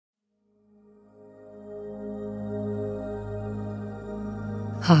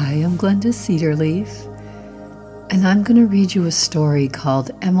Hi, I'm Glenda Cedarleaf, and I'm going to read you a story called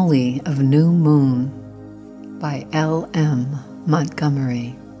Emily of New Moon by L.M.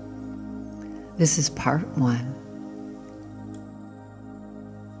 Montgomery. This is part 1.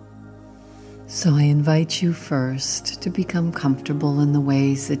 So I invite you first to become comfortable in the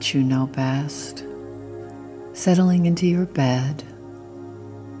ways that you know best, settling into your bed,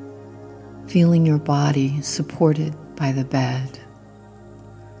 feeling your body supported by the bed,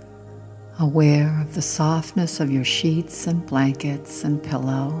 aware of the softness of your sheets and blankets and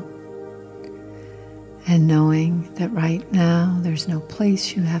pillow, and knowing that right now there's no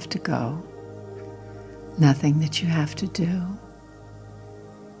place you have to go, nothing that you have to do.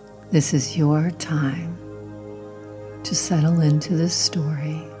 This is your time to settle into this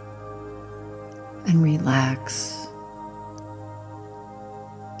story and relax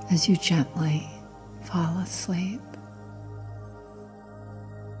as you gently fall asleep.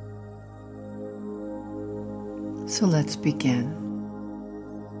 So let's begin.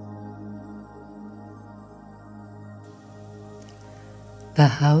 The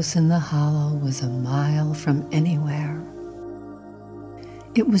house in the hollow was a mile from anywhere.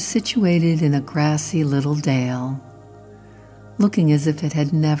 It was situated in a grassy little dale, looking as if it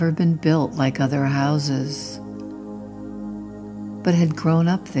had never been built like other houses, but had grown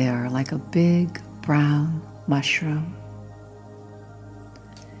up there like a big brown mushroom.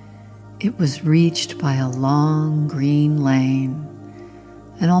 It was reached by a long green lane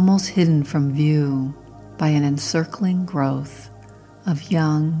and almost hidden from view by an encircling growth of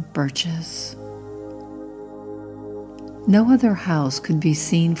young birches. No other house could be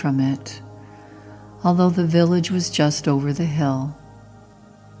seen from it, although the village was just over the hill.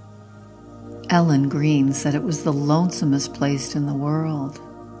 Ellen Green said it was the lonesomest place in the world.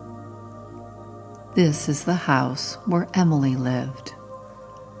 This is the house where Emily lived,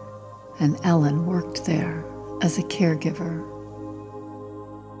 and Ellen worked there as a caregiver.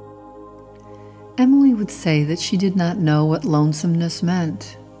 Emily would say that she did not know what lonesomeness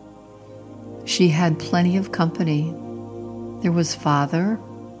meant. She had plenty of company. There was Father,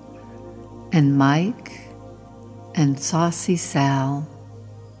 and Mike, and Saucy Sal.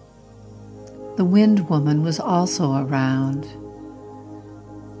 The Wind Woman was also around.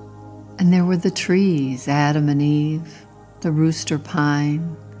 And there were the trees, Adam and Eve, the rooster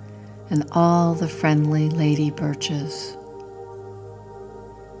pine, and all the friendly lady birches.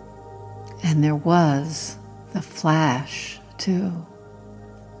 And there was the flash, too.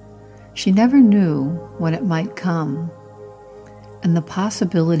 She never knew when it might come, and the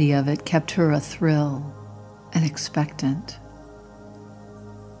possibility of it kept her athrill and expectant.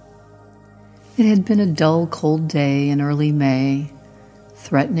 It had been a dull, cold day in early May,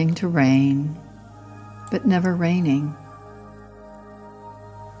 threatening to rain, but never raining.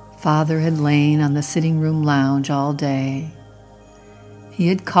 Father had lain on the sitting room lounge all day. He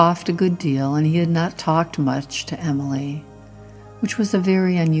had coughed a good deal, and he had not talked much to Emily, which was a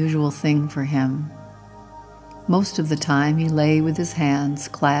very unusual thing for him. Most of the time he lay with his hands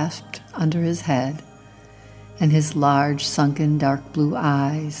clasped under his head, and his large, sunken, dark blue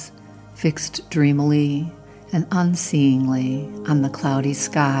eyes fixed dreamily and unseeingly on the cloudy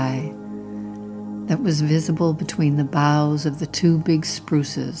sky that was visible between the boughs of the 2 big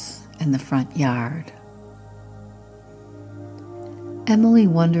spruces in the front yard. Emily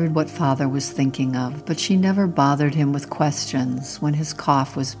wondered what Father was thinking of, but she never bothered him with questions when his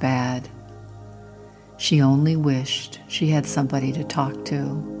cough was bad. She only wished she had somebody to talk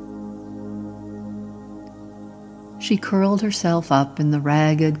to. She curled herself up in the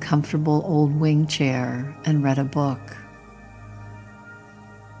ragged, comfortable old wing chair and read a book.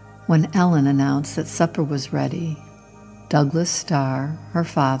 When Ellen announced that supper was ready, Douglas Starr, her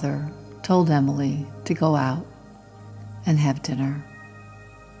father, told Emily to go out and have dinner.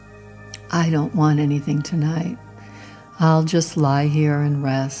 "I don't want anything tonight. I'll just lie here and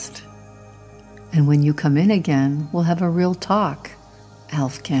rest. And when you come in again, we'll have a real talk,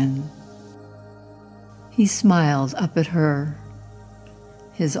 Elfkin." He smiled up at her,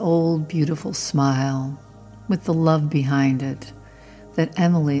 his old beautiful smile, with the love behind it that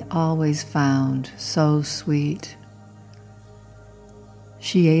Emily always found so sweet.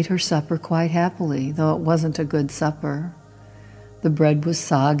 She ate her supper quite happily, though it wasn't a good supper. The bread was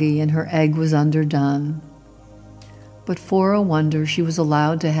soggy and her egg was underdone. But for a wonder, she was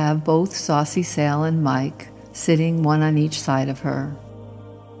allowed to have both Saucy Sal and Mike sitting one on each side of her.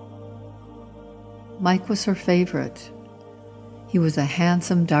 Mike was her favorite. He was a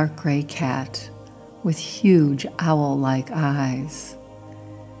handsome dark gray cat with huge owl-like eyes,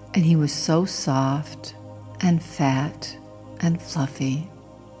 and he was so soft and fat and fluffy.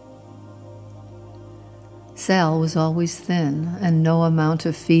 Sal was always thin, and no amount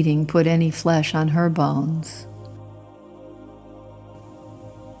of feeding put any flesh on her bones.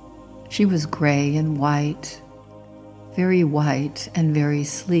 She was gray and white, and very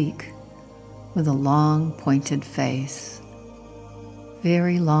sleek, with a long pointed face,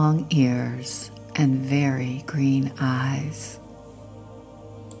 very long ears, and very green eyes.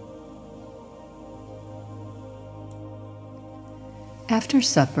 After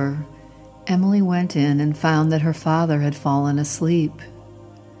supper, Emily went in and found that her father had fallen asleep.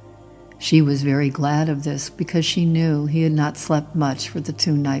 She was very glad of this because she knew he had not slept much for the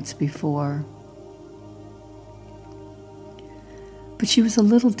 2 nights before. But she was a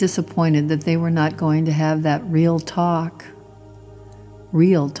little disappointed that they were not going to have that real talk.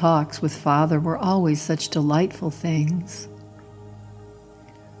 Real talks with Father were always such delightful things.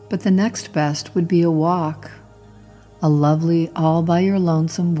 But the next best would be a walk, a lovely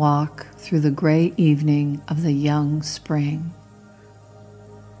all-by-your-lonesome walk through the gray evening of the young spring.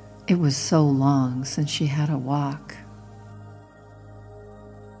 It was so long since she had a walk.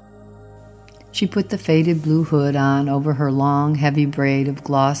 She put the faded blue hood on over her long, heavy braid of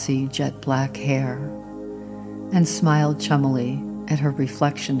glossy, jet-black hair and smiled chummily at her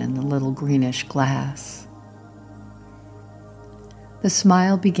reflection in the little greenish glass. The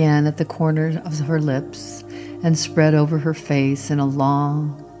smile began at the corner of her lips and spread over her face in a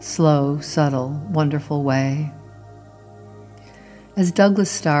long, slow, subtle, wonderful way. As Douglas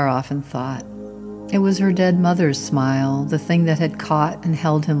Starr often thought, it was her dead mother's smile, the thing that had caught and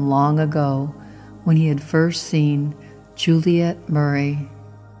held him long ago when he had first seen Juliet Murray.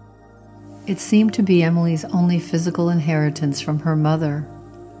 It seemed to be Emily's only physical inheritance from her mother.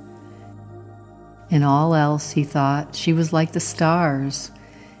 In all else, he thought, she was like the stars,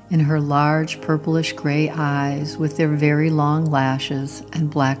 in her large purplish gray eyes with their very long lashes and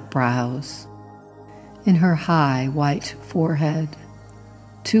black brows, in her high white forehead,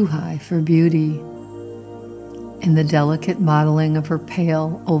 too high for beauty, in the delicate modeling of her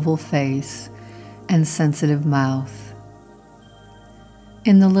pale oval face and sensitive mouth,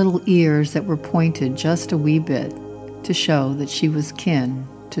 in the little ears that were pointed just a wee bit to show that she was kin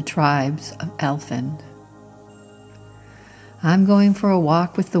to tribes of Elfin. "I'm going for a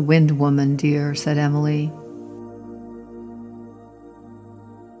walk with the Wind Woman, dear," said Emily.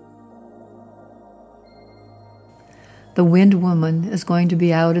 The Wind Woman is going to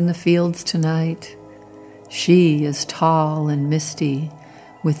be out in the fields tonight. She is tall and misty,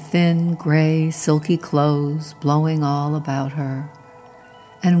 with thin, gray, silky clothes blowing all about her,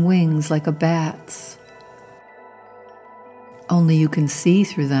 and wings like a bat's. Only you can see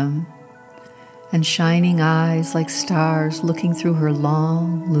through them, and shining eyes like stars looking through her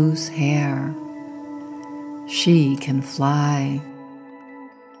long, loose hair. She can fly.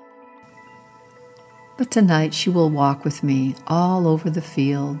 But tonight she will walk with me all over the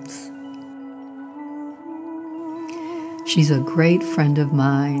fields. She's a great friend of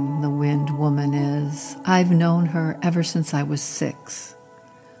mine, the Wind Woman is. I've known her ever since I was 6.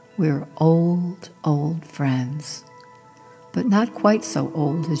 We're old, old friends, but not quite so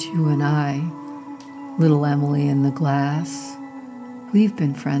old as you and I, little Emily in the glass. We've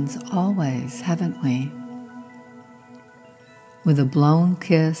been friends always, haven't we? With a blown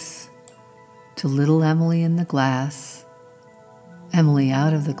kiss to little Emily in the glass, Emily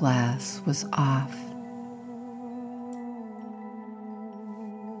out of the glass was off.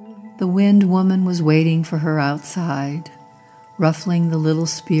 The Wind Woman was waiting for her outside, ruffling the little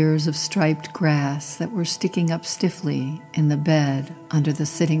spears of striped grass that were sticking up stiffly in the bed under the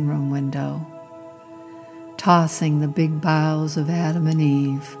sitting room window, tossing the big boughs of Adam and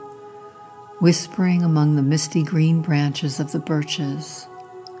Eve, whispering among the misty green branches of the birches,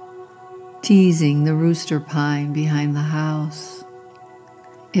 teasing the rooster pine behind the house.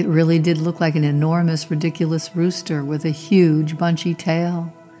 It really did look like an enormous, ridiculous rooster with a huge, bunchy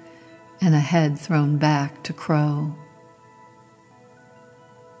tail and a head thrown back to crow.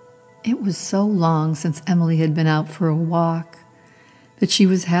 It was so long since Emily had been out for a walk that she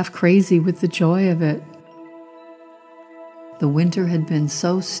was half crazy with the joy of it. The winter had been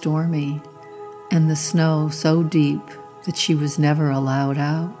so stormy and the snow so deep that she was never allowed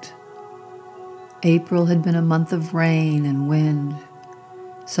out. April had been a month of rain and wind,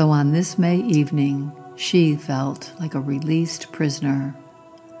 so on this May evening she felt like a released prisoner.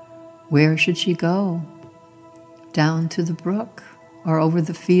 Where should she go? Down to the brook or over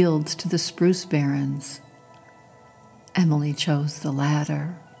the fields to the spruce barrens? Emily chose the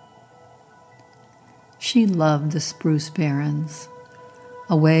latter. She loved the spruce barrens,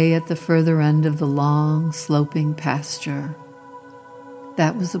 away at the further end of the long, sloping pasture.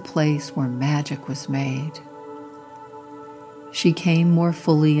 That was a place where magic was made. She came more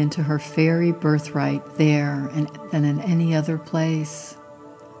fully into her fairy birthright there than in any other place.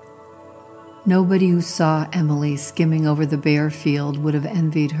 Nobody who saw Emily skimming over the bare field would have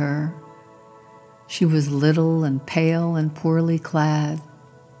envied her. She was little and pale and poorly clad.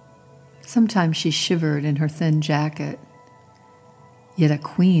 Sometimes she shivered in her thin jacket. Yet a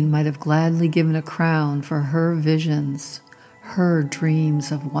queen might have gladly given a crown for her visions, her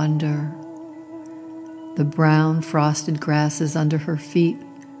dreams of wonder. The brown frosted grasses under her feet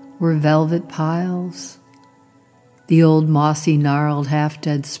were velvet piles. The old mossy gnarled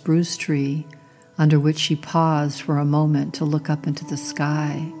half-dead spruce tree, under which she paused for a moment to look up into the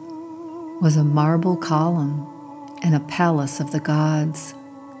sky, was a marble column in a palace of the gods.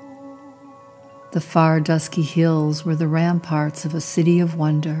 The far dusky hills were the ramparts of a city of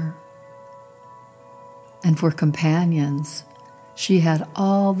wonder. And for companions, she had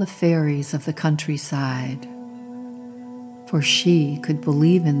all the fairies of the countryside, for she could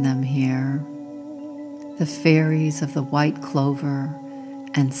believe in them here, the fairies of the white clover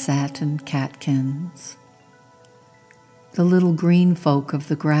and satin catkins, the little green folk of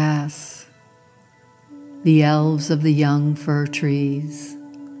the grass, the elves of the young fir trees,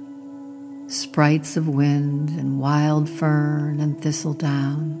 sprites of wind and wild fern and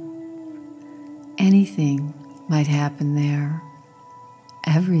thistledown. Anything might happen there.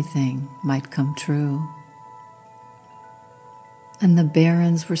 Everything might come true. And the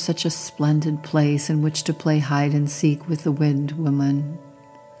barrens were such a splendid place in which to play hide and seek with the wind woman.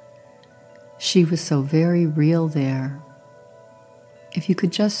 She was so very real there. If you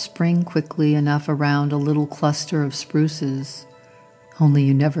could just spring quickly enough around a little cluster of spruces, only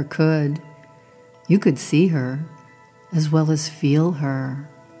you never could, you could see her as well as feel her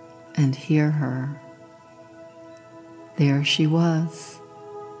and hear her. There she was.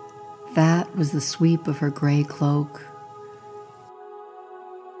 That was the sweep of her gray cloak.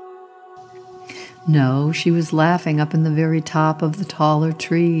 No, she was laughing up in the very top of the taller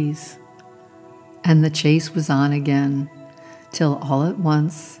trees. And the chase was on again, till all at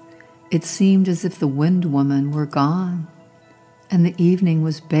once it seemed as if the wind woman were gone, and the evening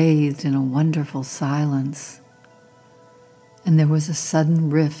was bathed in a wonderful silence. And there was a sudden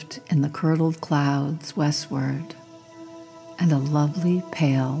rift in the curdled clouds westward, and a lovely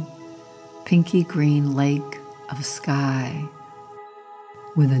pale pinky green lake of sky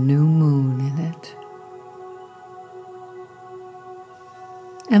with a new moon in it.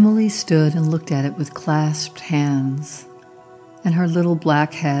 Emily stood and looked at it with clasped hands and her little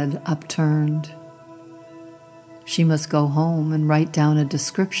black head upturned. She must go home and write down a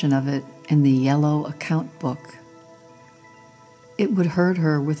description of it in the yellow account book. It would hurt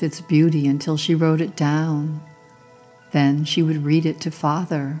her with its beauty until she wrote it down. Then she would read it to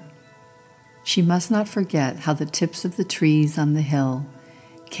Father. She must not forget how the tips of the trees on the hill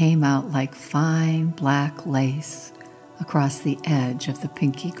came out like fine black lace across the edge of the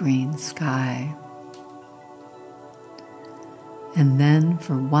pinky green sky. And then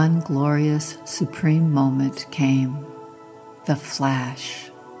for one glorious, supreme moment came the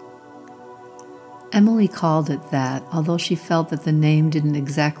flash. Emily called it that, although she felt that the name didn't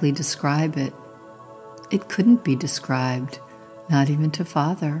exactly describe it. It couldn't be described, not even to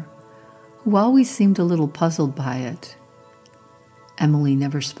Father, who always seemed a little puzzled by it. Emily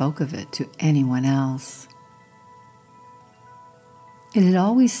never spoke of it to anyone else. It had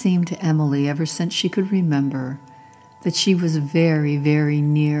always seemed to Emily, ever since she could remember, that she was very, very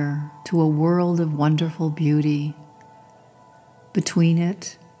near to a world of wonderful beauty. Between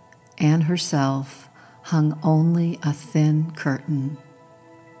it and herself hung only a thin curtain.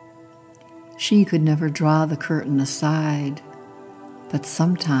 She could never draw the curtain aside, but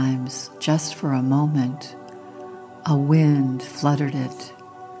sometimes, just for a moment, a wind fluttered it,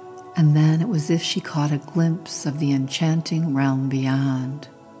 and then it was as if she caught a glimpse of the enchanting realm beyond.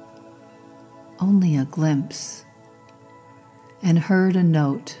 Only a glimpse, and heard a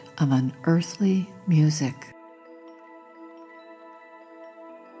note of unearthly music.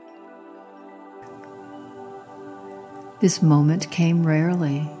 This moment came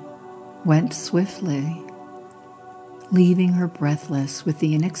rarely, went swiftly, leaving her breathless with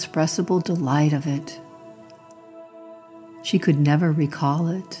the inexpressible delight of it. She could never recall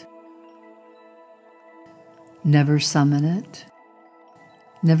it, never summon it,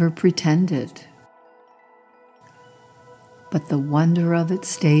 never pretend it. But the wonder of it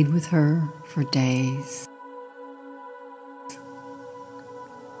stayed with her for days.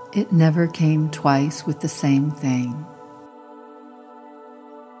 It never came twice with the same thing.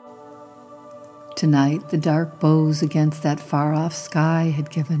 Tonight, the dark bows against that far-off sky had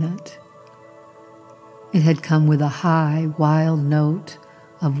given it. It had come with a high, wild note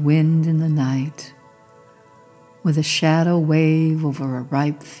of wind in the night, with a shadow wave over a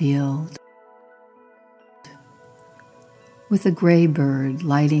ripe field, with a gray bird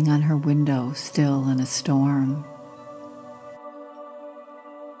lighting on her window still in a storm,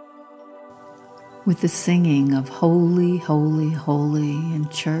 with the singing of Holy, Holy, Holy in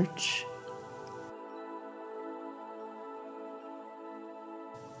church,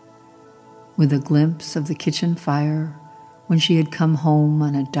 with a glimpse of the kitchen fire when she had come home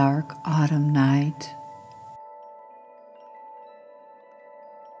on a dark autumn night,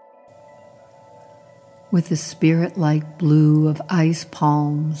 with the spirit-like blue of ice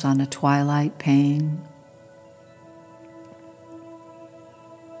palms on a twilight pane,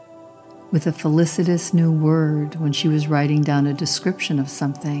 with a felicitous new word when she was writing down a description of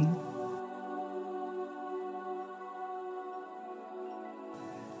something,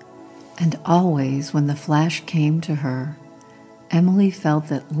 and always when the flash came to her, Emily felt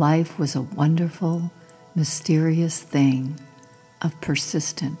that life was a wonderful, mysterious thing of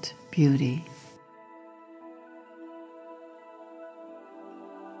persistent beauty.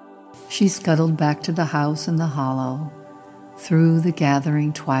 She scuttled back to the house in the hollow, through the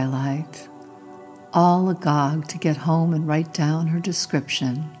gathering twilight, all agog to get home and write down her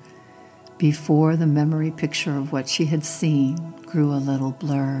description before the memory picture of what she had seen grew a little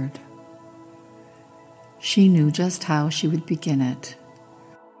blurred. She knew just how she would begin it.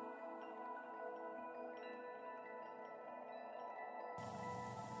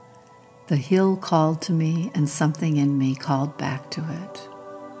 The hill called to me, and something in me called back to it.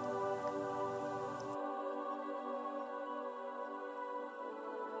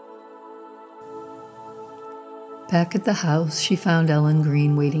 Back at the house, she found Ellen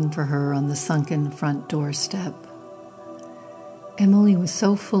Green waiting for her on the sunken front doorstep. Emily was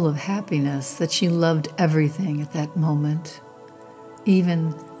so full of happiness that she loved everything at that moment,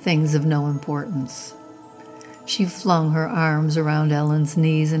 even things of no importance. She flung her arms around Ellen's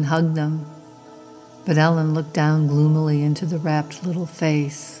knees and hugged them, but Ellen looked down gloomily into the rapt little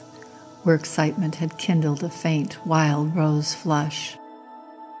face, where excitement had kindled a faint, wild rose flush,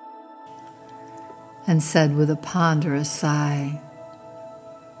 and said with a ponderous sigh,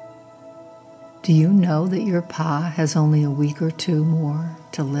 "Do you know that your pa has only a week or two more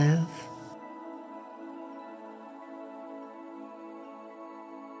to live?"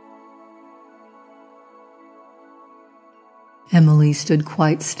 Emily stood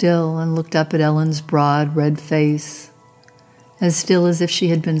quite still and looked up at Ellen's broad red face, as still as if she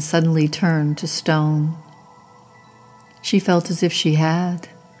had been suddenly turned to stone. She felt as if she had.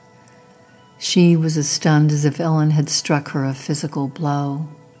 She was as stunned as if Ellen had struck her a physical blow.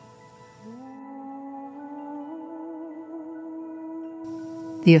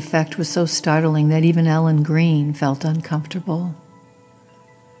 The effect was so startling that even Ellen Green felt uncomfortable.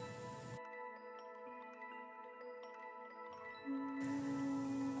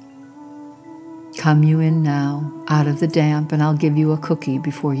 "Come you in now, out of the damp, and I'll give you a cookie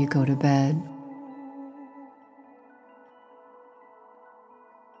before you go to bed."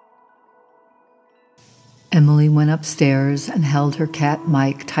 Emily went upstairs and held her cat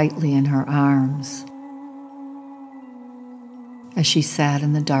Mike tightly in her arms as she sat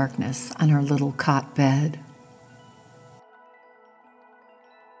in the darkness on her little cot bed.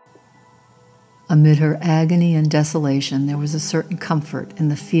 Amid her agony and desolation, there was a certain comfort in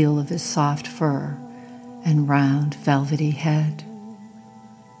the feel of his soft fur and round, velvety head.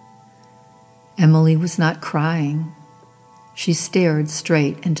 Emily was not crying. She stared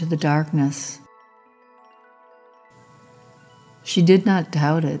straight into the darkness. She did not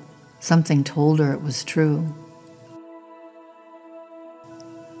doubt it. Something told her it was true.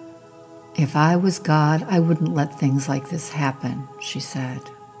 "If I was God, I wouldn't let things like this happen," she said.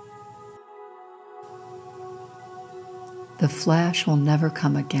 "The flash will never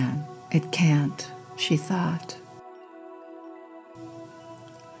come again. It can't," she thought.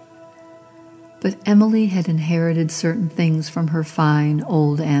 But Emily had inherited certain things from her fine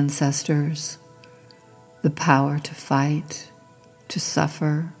old ancestors: the power to fight, to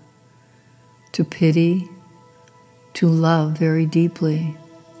suffer, to pity, to love very deeply,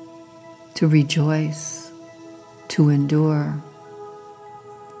 to rejoice, to endure.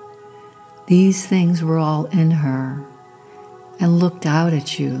 These things were all in her and looked out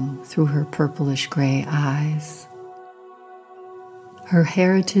at you through her purplish gray eyes. Her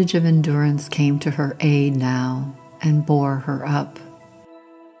heritage of endurance came to her aid now and bore her up.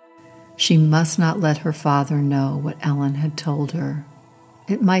 She must not let her father know what Ellen had told her.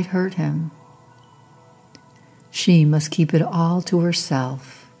 It might hurt him. She must keep it all to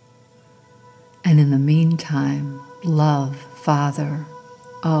herself And in the meantime, love Father,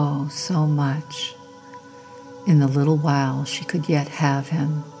 oh, so much, in the little while she could yet have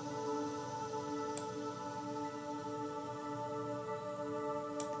him.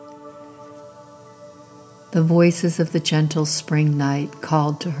 The voices of the gentle spring night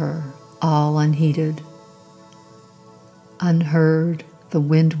called to her, all unheeded. Unheard, the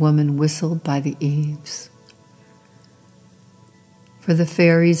wind woman whistled by the eaves. For the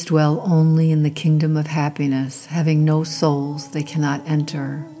fairies dwell only in the kingdom of happiness, having no souls they cannot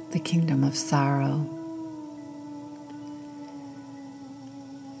enter the kingdom of sorrow.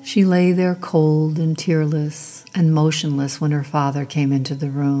 She lay there cold and tearless and motionless when her father came into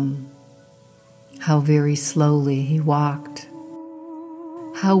the room. How very slowly he walked.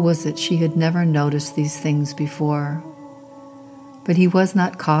 How was it she had never noticed these things before? But he was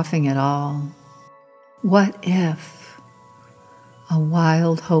not coughing at all. What if? A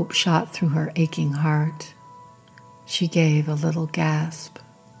wild hope shot through her aching heart. She gave a little gasp.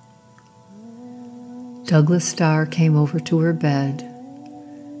 Douglas Starr came over to her bed.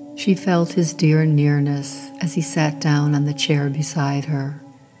 She felt his dear nearness as he sat down on the chair beside her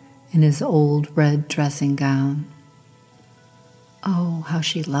in his old red dressing gown. Oh, how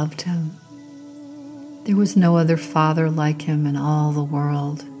she loved him. There was no other father like him in all the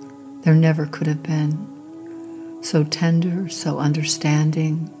world. There never could have been. So tender, so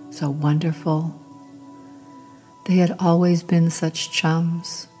understanding, so wonderful. They had always been such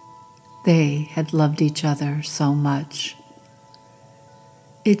chums. They had loved each other so much.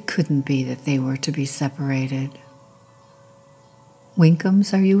 It couldn't be that they were to be separated.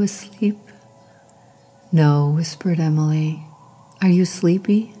 Winkums, are you asleep? No, whispered Emily. Are you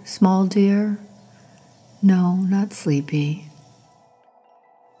sleepy, small dear? No, not sleepy.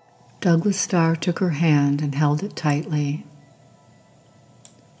 Douglas Starr took her hand and held it tightly.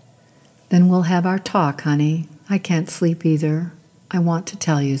 Then we'll have our talk, honey. I can't sleep either. I want to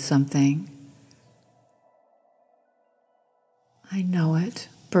tell you something. I know it,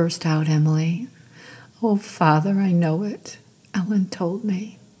 burst out Emily. Oh, Father, I know it. Ellen told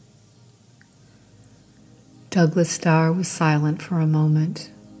me. Douglas Starr was silent for a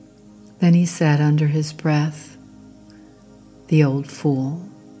moment. Then he said under his breath, "The old fool."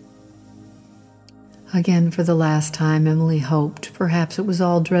 Again, for the last time, Emily hoped perhaps it was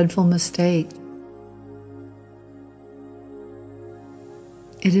all a dreadful mistake.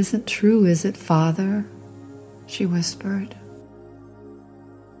 "It isn't true, is it, Father?" she whispered.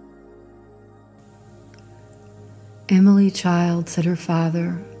 "Emily, child," said her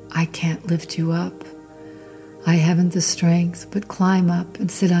father, "I can't lift you up. I haven't the strength, but climb up and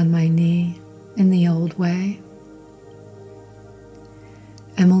sit on my knee in the old way."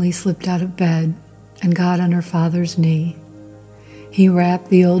 Emily slipped out of bed and got on her father's knee. He wrapped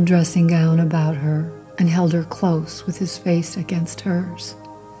the old dressing gown about her and held her close with his face against hers.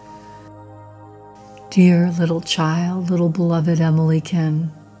 "Dear little child, little beloved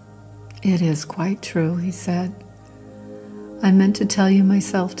Emilykin, it is quite true," he said. "I meant to tell you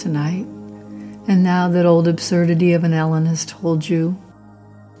myself tonight, and now that old absurdity of an Ellen has told you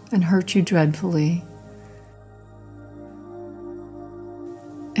and hurt you dreadfully."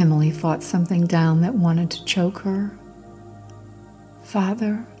 Emily fought something down that wanted to choke her.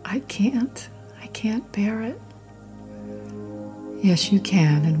 "Father, I can't bear it." "Yes, you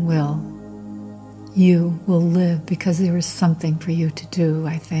can and will. You will live because there is something for you to do,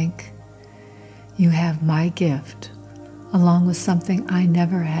 I think. You have my gift, along with something I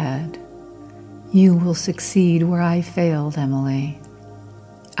never had. You will succeed where I failed, Emily.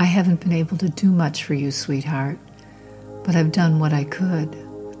 I haven't been able to do much for you, sweetheart, but I've done what I could.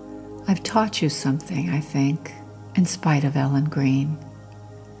 I've taught you something, I think, in spite of Ellen Green.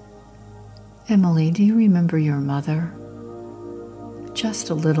 Emily, do you remember your mother? Just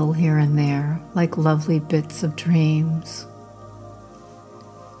a little here and there, like lovely bits of dreams.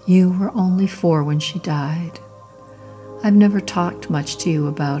 You were only 4 when she died. I've never talked much to you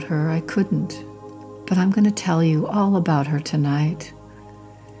about her. I couldn't. But I'm going to tell you all about her tonight.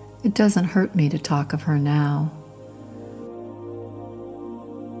 It doesn't hurt me to talk of her now.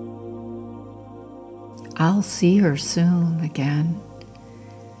 I'll see her soon again.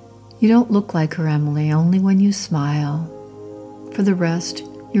 You don't look like her, Emily, only when you smile. For the rest,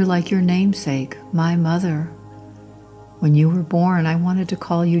 you're like your namesake, my mother. When you were born, I wanted to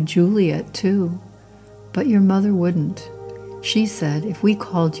call you Juliet, too. But your mother wouldn't. She said if we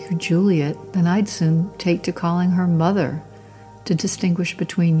called you Juliet, then I'd soon take to calling her mother to distinguish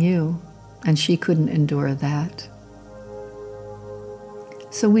between you, and she couldn't endure that.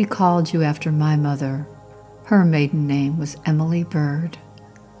 So we called you after my mother. Her maiden name was Emily Bird.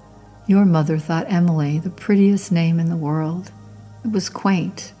 Your mother thought Emily the prettiest name in the world. It was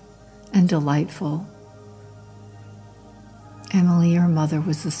quaint and delightful. Emily, your mother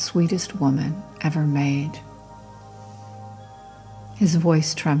was the sweetest woman ever made. His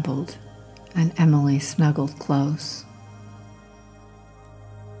voice trembled, and Emily snuggled close.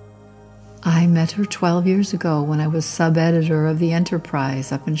 I met her 12 years ago when I was sub-editor of the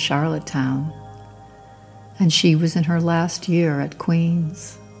Enterprise up in Charlottetown, and she was in her last year at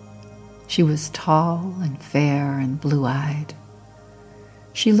Queen's. She was tall and fair and blue-eyed.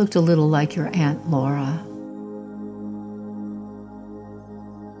 She looked a little like your Aunt Laura.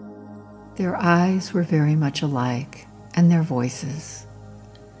 Their eyes were very much alike, and their voices.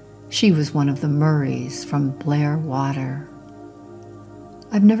 She was one of the Murrays from Blair Water.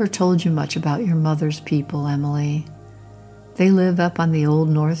 I've never told you much about your mother's people, Emily. They live up on the old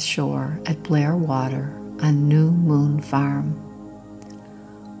North Shore at Blair Water on New Moon Farm.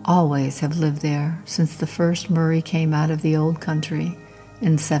 Always have lived there since the first Murray came out of the old country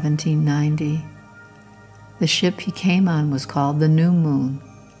in 1790. The ship he came on was called the New Moon,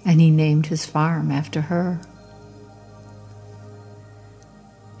 and he named his farm after her.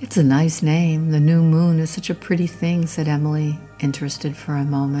 It's a nice name. The New Moon is such a pretty thing, said Emily, interested for a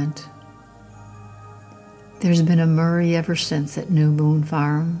moment. There's been a Murray ever since at New Moon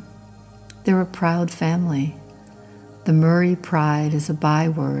Farm. They're a proud family. The Murray pride is a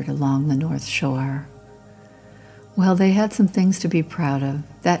byword along the North Shore. Well, they had some things to be proud of.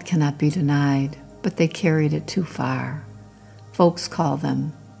 That cannot be denied, but they carried it too far. Folks call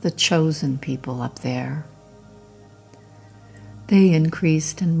them the chosen people up there. They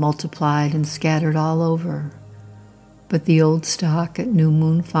increased and multiplied and scattered all over, but the old stock at New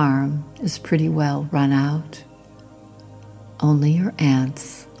Moon Farm is pretty well run out. Only your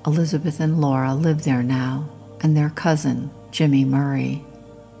aunts, Elizabeth and Laura, live there now, and their cousin, Jimmy Murray.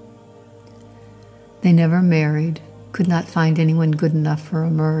 They never married, could not find anyone good enough for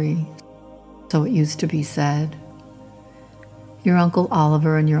a Murray, so it used to be said. Your Uncle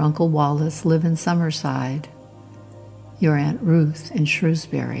Oliver and your Uncle Wallace live in Summerside, your Aunt Ruth in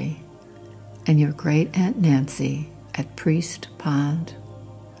Shrewsbury, and your great-aunt Nancy at Priest Pond.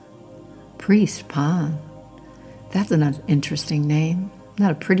 Priest Pond? That's an interesting name.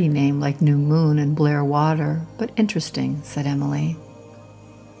 Not a pretty name like New Moon and Blair Water, but interesting, said Emily.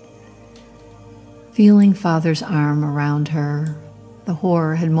 Feeling Father's arm around her, the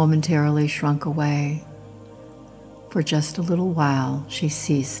horror had momentarily shrunk away. For just a little while, she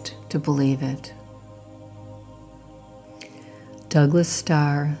ceased to believe it. Douglas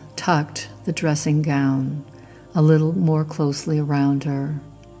Starr tucked the dressing gown a little more closely around her,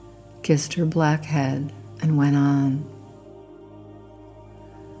 kissed her black head, and went on.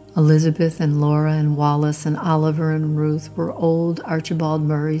 Elizabeth and Laura and Wallace and Oliver and Ruth were old Archibald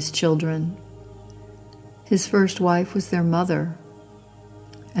Murray's children. His first wife was their mother,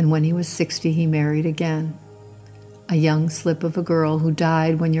 and when he was 60, he married again, a young slip of a girl who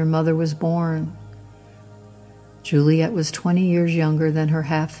died when your mother was born. Juliet was 20 years younger than her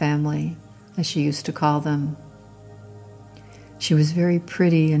half-family, as she used to call them. She was very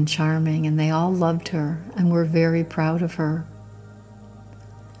pretty and charming, and they all loved her and were very proud of her.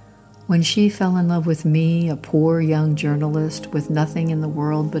 When she fell in love with me, a poor young journalist with nothing in the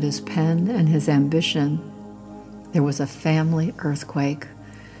world but his pen and his ambition, there was a family earthquake.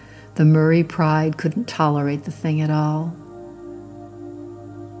 The Murray pride couldn't tolerate the thing at all.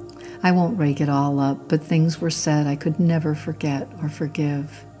 I won't rake it all up, but things were said I could never forget or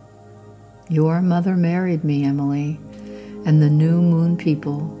forgive. Your mother married me, Emily, and the New Moon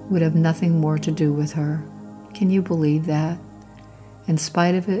people would have nothing more to do with her. Can you believe that? In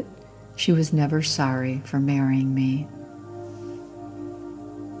spite of it, she was never sorry for marrying me.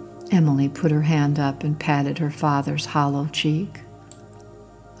 Emily put her hand up and patted her father's hollow cheek.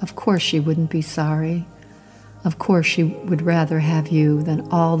 Of course she wouldn't be sorry. Of course she would rather have you than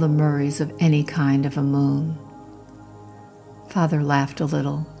all the Murrays of any kind of a moon. Father laughed a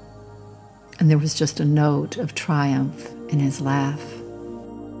little, and there was just a note of triumph in his laugh.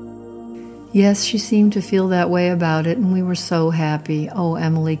 Yes, she seemed to feel that way about it, and we were so happy. Oh,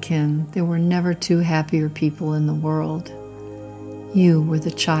 Emilykin, there were never two happier people in the world. You were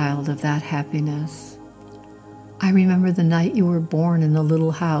the child of that happiness. I remember the night you were born in the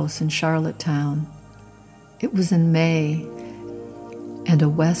little house in Charlottetown. It was in May, and a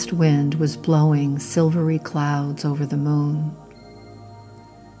west wind was blowing silvery clouds over the moon.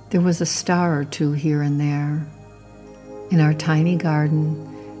 There was a star or two here and there. In our tiny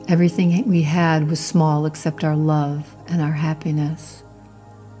garden, everything we had was small except our love and our happiness.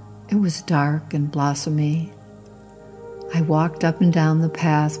 It was dark and blossomy. I walked up and down the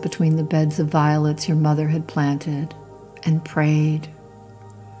path between the beds of violets your mother had planted and prayed.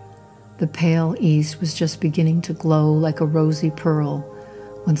 The pale east was just beginning to glow like a rosy pearl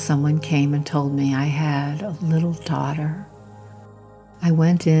when someone came and told me I had a little daughter. I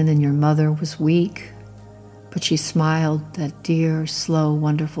went in and your mother was weak, but she smiled that dear, slow,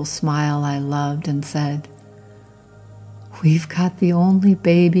 wonderful smile I loved and said, "We've got the only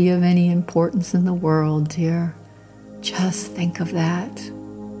baby of any importance in the world, dear. Just think of that."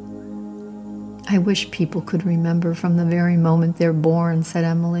 I wish people could remember from the very moment they're born, said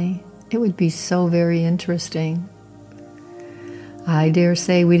Emily. It would be so very interesting. I dare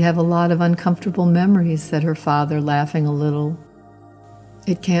say we'd have a lot of uncomfortable memories, said her father, laughing a little.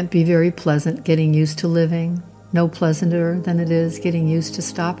 It can't be very pleasant getting used to living, no pleasanter than it is getting used to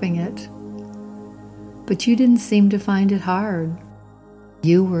stopping it. But you didn't seem to find it hard.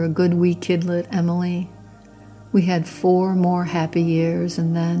 You were a good wee kidlet, Emily. We had 4 more happy years,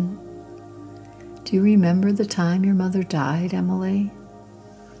 and then... Do you remember the time your mother died, Emily?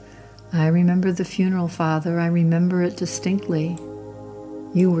 I remember the funeral, Father. I remember it distinctly.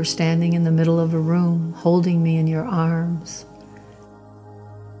 You were standing in the middle of a room, holding me in your arms.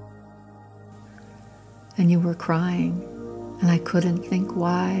 And you were crying, and I couldn't think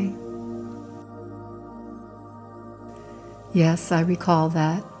why. Yes, I recall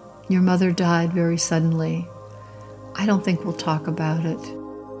that. Your mother died very suddenly. I don't think we'll talk about it.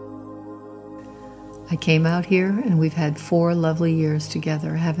 I came out here, and we've had 4 lovely years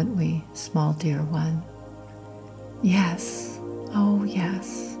together, haven't we, small dear one? Yes, oh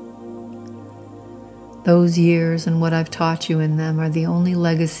yes. Those years and what I've taught you in them are the only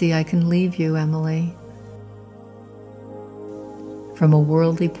legacy I can leave you, Emily. From a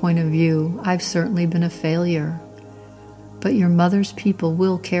worldly point of view, I've certainly been a failure. But your mother's people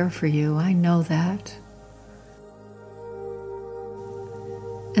will care for you, I know that.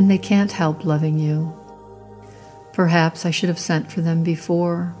 And they can't help loving you. Perhaps I should have sent for them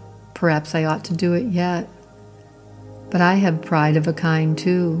before. Perhaps I ought to do it yet. But I have pride of a kind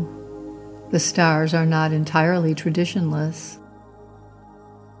too. The stars are not entirely traditionless.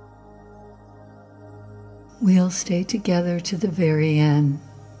 We'll stay together to the very end.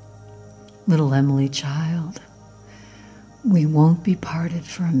 Little Emily child, we won't be parted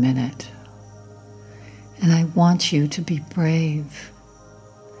for a minute. And I want you to be brave.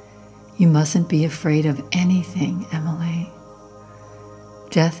 You mustn't be afraid of anything, Emily.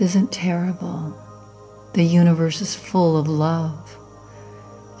 Death isn't terrible. The universe is full of love,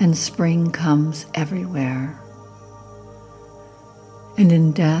 and spring comes everywhere. And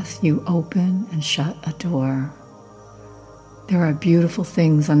in death, you open and shut a door. There are beautiful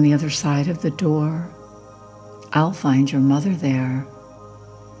things on the other side of the door. I'll find your mother there.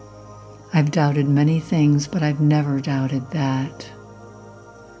 I've doubted many things, but I've never doubted that.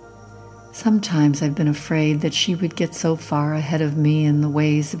 Sometimes I've been afraid that she would get so far ahead of me in the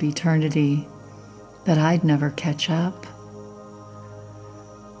ways of eternity that I'd never catch up.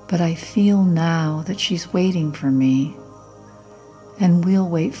 But I feel now that she's waiting for me, and we'll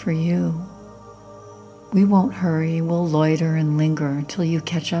wait for you. We won't hurry, we'll loiter and linger until you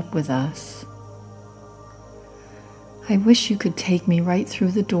catch up with us. I wish you could take me right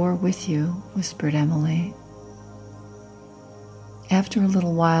through the door with you, whispered Emily. After a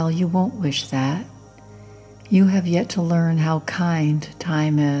little while, you won't wish that. You have yet to learn how kind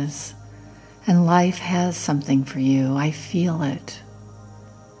time is, and life has something for you. I feel it.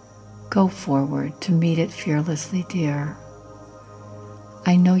 Go forward to meet it fearlessly, dear.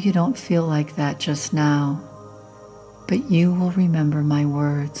 I know you don't feel like that just now, but you will remember my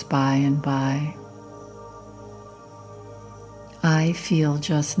words by and by. I feel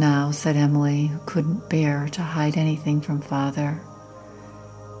just now, said Emily, who couldn't bear to hide anything from Father,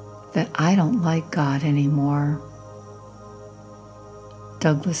 that I don't like God anymore.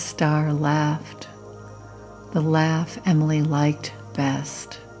 Douglas Starr laughed, the laugh Emily liked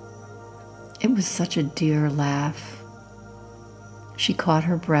best. It was such a dear laugh. She caught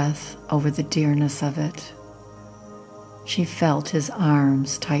her breath over the dearness of it. She felt his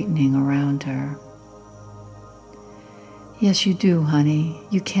arms tightening around her. Yes, you do, honey.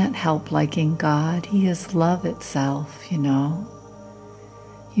 You can't help liking God. He is love itself, you know.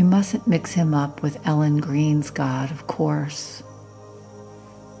 You mustn't mix him up with Ellen Green's God, of course.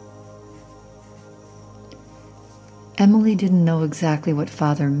 Emily didn't know exactly what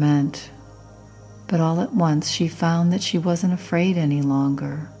Father meant, but all at once she found that she wasn't afraid any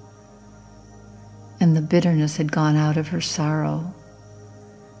longer, and the bitterness had gone out of her sorrow,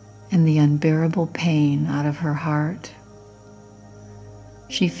 and the unbearable pain out of her heart.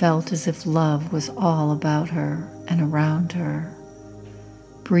 She felt as if love was all about her and around her,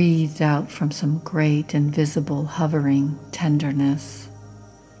 breathed out from some great invisible hovering tenderness.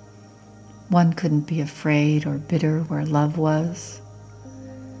 One couldn't be afraid or bitter where love was,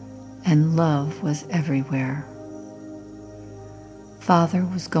 and love was everywhere. Father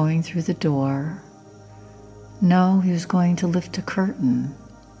was going through the door. No, he was going to lift a curtain.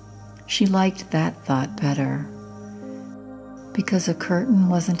 She liked that thought better, because a curtain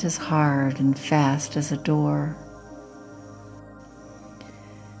wasn't as hard and fast as a door.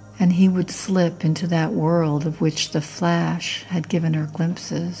 And he would slip into that world of which the flash had given her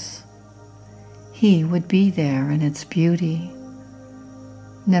glimpses. He would be there in its beauty,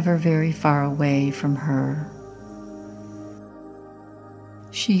 never very far away from her.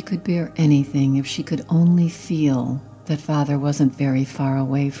 She could bear anything if she could only feel that Father wasn't very far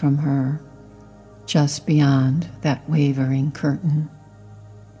away from her, just beyond that wavering curtain.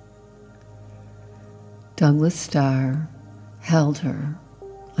 Douglas Starr held her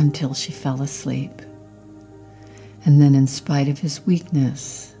until she fell asleep, and then, in spite of his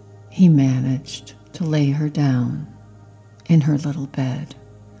weakness, he managed to lay her down in her little bed.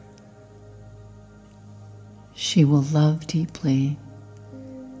 "She will love deeply,"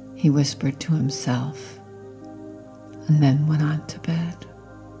 he whispered to himself, and then went on to bed.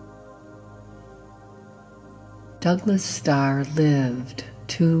 Douglas Starr lived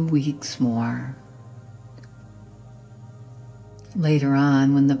 2 weeks more. Later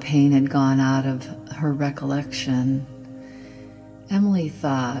on, when the pain had gone out of her recollection, Emily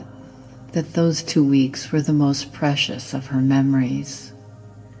thought that those 2 weeks were the most precious of her memories.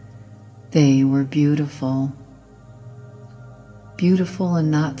 They were beautiful, beautiful and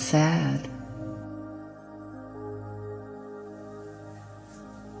not sad.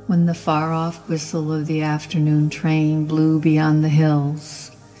 When the far-off whistle of the afternoon train blew beyond the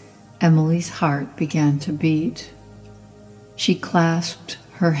hills, Emily's heart began to beat. She clasped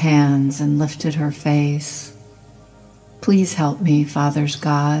her hands and lifted her face. "Please help me, Father's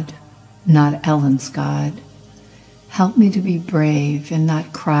God, not Ellen's God. Help me to be brave and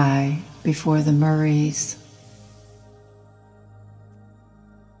not cry before the Murrays."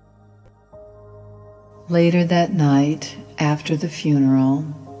 Later that night, after the funeral,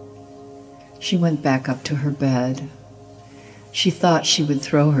 she went back up to her bed. She thought she would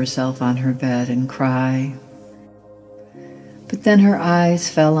throw herself on her bed and cry. But then her eyes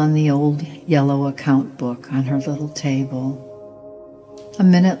fell on the old yellow account book on her little table. A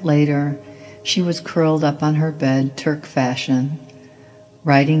minute later, she was curled up on her bed, Turk fashion,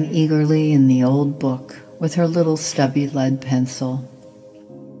 writing eagerly in the old book with her little stubby lead pencil.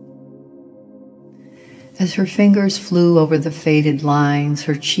 As her fingers flew over the faded lines,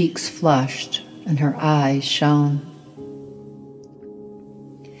 her cheeks flushed and her eyes shone.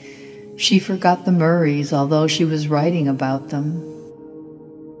 She forgot the Murrays, although she was writing about them.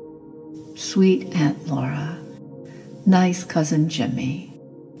 Sweet Aunt Laura, nice Cousin Jimmy,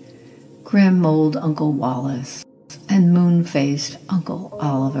 grim old Uncle Wallace, and moon-faced Uncle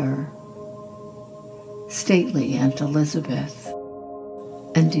Oliver, stately Aunt Elizabeth,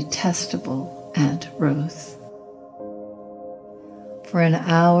 and detestable Aunt Ruth. For an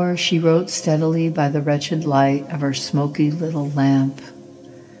hour she wrote steadily by the wretched light of her smoky little lamp,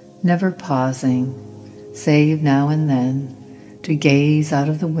 never pausing, save now and then, to gaze out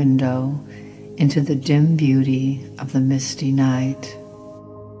of the window into the dim beauty of the misty night.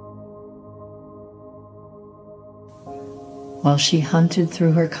 While she hunted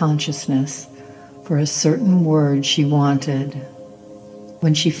through her consciousness for a certain word she wanted,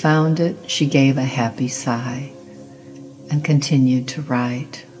 when she found it, she gave a happy sigh and continued to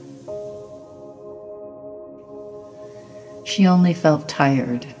write. She only felt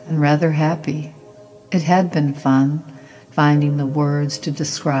tired and rather happy. It had been fun, finding the words to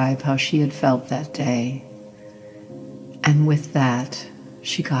describe how she had felt that day. And with that,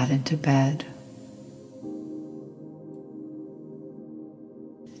 she got into bed.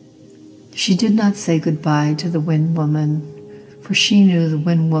 She did not say goodbye to the Wind Woman, for she knew the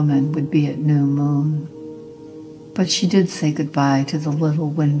Wind Woman would be at new moon. But she did say goodbye to the little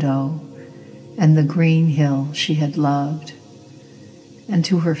window and the green hill she had loved, and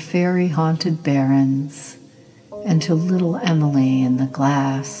to her fairy-haunted barrens, and to little Emily in the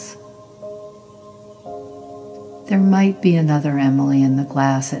glass. There might be another Emily in the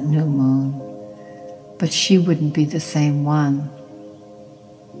glass at new moon, but she wouldn't be the same one.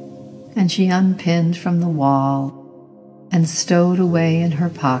 And she unpinned from the wall and stowed away in her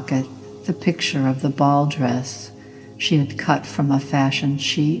pocket the picture of the ball dress she had cut from a fashion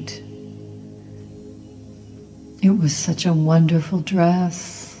sheet. It was such a wonderful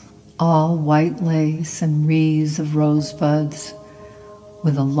dress, all white lace and wreaths of rosebuds,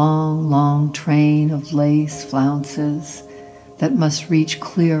 with a long, long train of lace flounces that must reach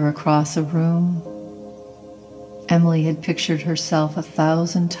clear across a room. Emily had pictured herself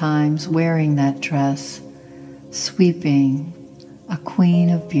 1,000 times wearing that dress, sweeping, a queen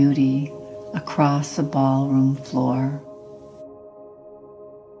of beauty, across a ballroom floor.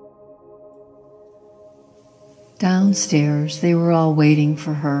 Downstairs, they were all waiting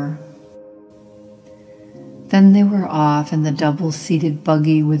for her. Then they were off in the double-seated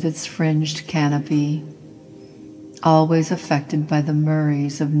buggy with its fringed canopy. Always affected by the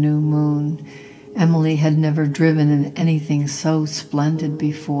murrays of New Moon, Emily had never driven in anything so splendid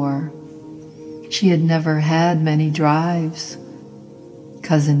before. She had never had many drives.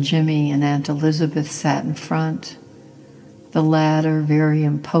 Cousin Jimmy and Aunt Elizabeth sat in front, the latter very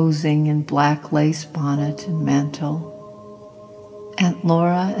imposing in black lace bonnet and mantle. Aunt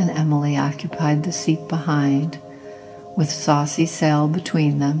Laura and Emily occupied the seat behind, with Saucy Sal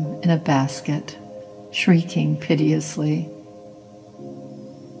between them in a basket, shrieking piteously.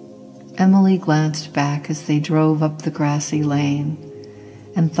 Emily glanced back as they drove up the grassy lane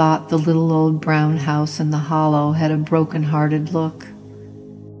and thought the little old brown house in the hollow had a broken-hearted look.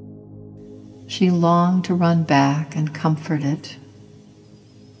 She longed to run back and comfort it.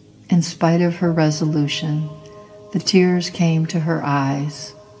 In spite of her resolution, the tears came to her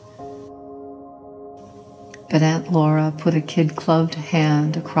eyes. But Aunt Laura put a kid-gloved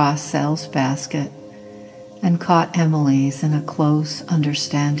hand across Sal's basket and caught Emily's in a close,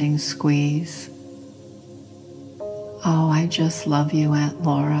 understanding squeeze. "Oh, I just love you, Aunt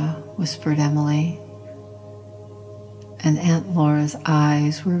Laura," whispered Emily. And Aunt Laura's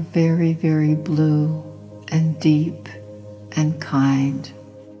eyes were very, very blue and deep and kind.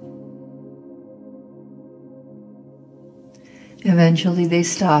 Eventually they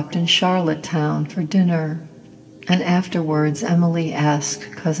stopped in Charlottetown for dinner, and afterwards Emily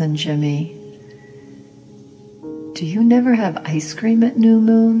asked Cousin Jimmy, "Do you never have ice cream at New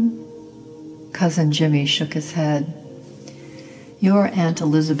Moon?" Cousin Jimmy shook his head. "Your Aunt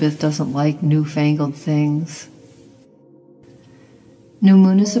Elizabeth doesn't like newfangled things. New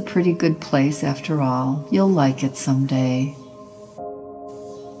Moon is a pretty good place after all. You'll like it someday."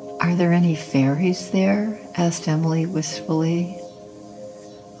 "Are there any fairies there?" asked Emily wistfully.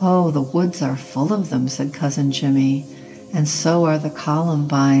 "Oh, the woods are full of them," said Cousin Jimmy, "and so are the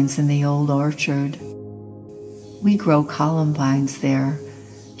columbines in the old orchard. We grow columbines there,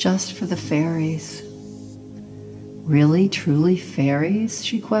 just for the fairies." "Really, truly fairies?"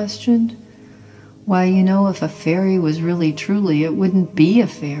 she questioned. "Why, you know, if a fairy was really truly, it wouldn't be a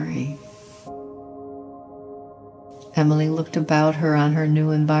fairy." Emily looked about her on her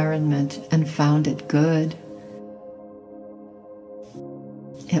new environment and found it good.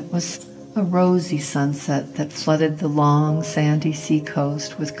 It was a rosy sunset that flooded the long, sandy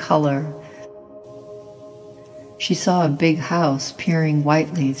seacoast with color. She saw a big house peering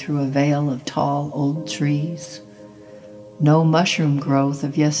whitely through a veil of tall old trees. No mushroom growth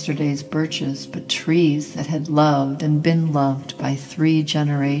of yesterday's birches, but trees that had loved and been loved by 3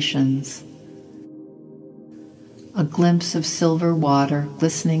 generations. A glimpse of silver water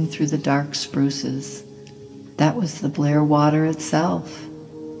glistening through the dark spruces. That was the Blair water itself.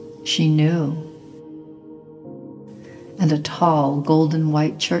 She knew. And a tall,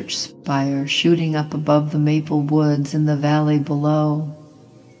 golden-white church spire shooting up above the maple woods in the valley below.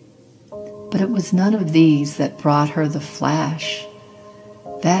 But it was none of these that brought her the flash.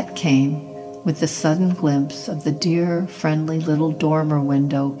 That came with the sudden glimpse of the dear, friendly little dormer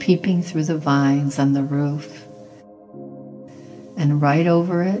window peeping through the vines on the roof. And right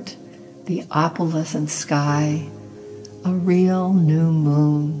over it, the opalescent sky, a real new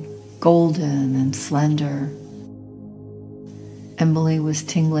moon, golden and slender. Emily was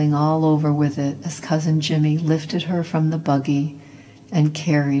tingling all over with it as Cousin Jimmy lifted her from the buggy and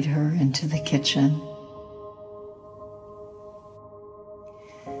carried her into the kitchen.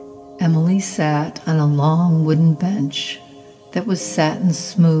 Emily sat on a long wooden bench that was satin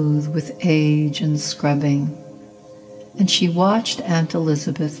smooth with age and scrubbing, and she watched Aunt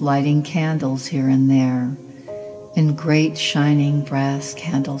Elizabeth lighting candles here and there in great shining brass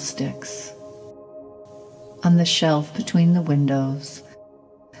candlesticks. On the shelf between the windows,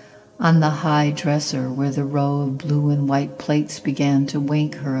 on the high dresser where the row of blue and white plates began to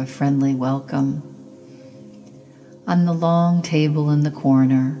wink her a friendly welcome, on the long table in the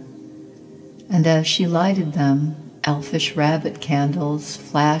corner, and as she lighted them, elfish rabbit candles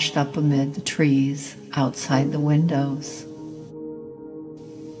flashed up amid the trees outside the windows.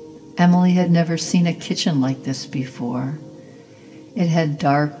 Emily had never seen a kitchen like this before. It had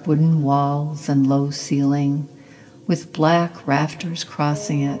dark wooden walls and low ceiling, with black rafters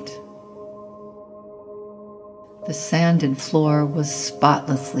crossing it. The sanded floor was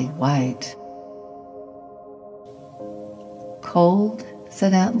spotlessly white. "Cold?"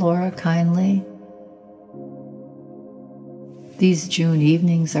 said Aunt Laura kindly. "These June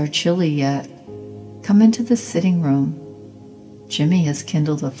evenings are chilly yet. Come into the sitting room. Jimmy has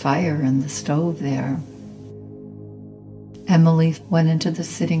kindled a fire in the stove there." Emily went into the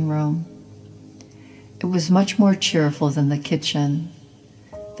sitting room. It was much more cheerful than the kitchen.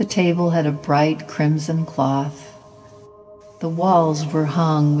 The table had a bright crimson cloth. The walls were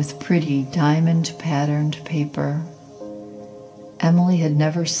hung with pretty diamond-patterned paper. Emily had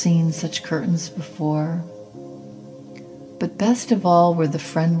never seen such curtains before. But best of all were the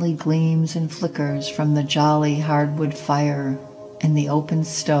friendly gleams and flickers from the jolly hardwood fire in the open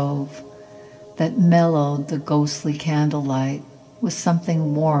stove that mellowed the ghostly candlelight with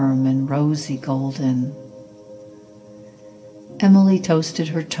something warm and rosy golden. Emily toasted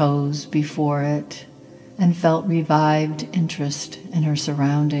her toes before it and felt revived interest in her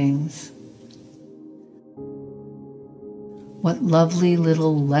surroundings. What lovely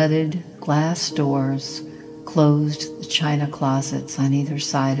little leaded glass doors closed the china closets on either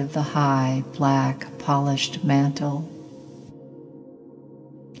side of the high, black, polished mantel.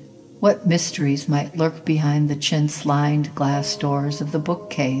 What mysteries might lurk behind the chintz-lined glass doors of the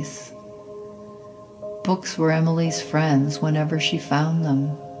bookcase? Books were Emily's friends whenever she found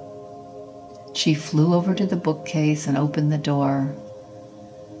them. She flew over to the bookcase and opened the door.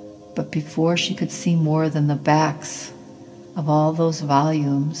 But before she could see more than the backs of all those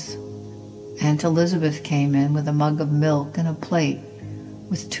volumes, Aunt Elizabeth came in with a mug of milk and a plate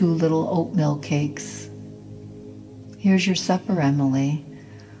with 2 little oatmeal cakes. "Here's your supper, Emily.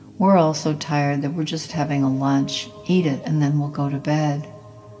 We're all so tired that we're just having a lunch. Eat it and then we'll go to bed."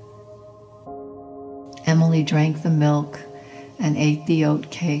 Emily drank the milk and ate the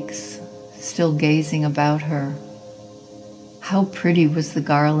oat cakes, still gazing about her. How pretty was the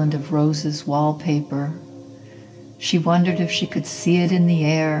garland of roses wallpaper. She wondered if she could see it in the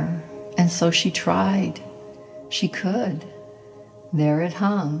air, and so she tried. She could. There it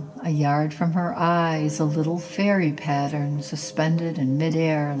hung, a yard from her eyes, a little fairy pattern suspended in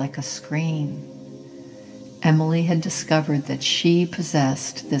midair like a screen. Emily had discovered that she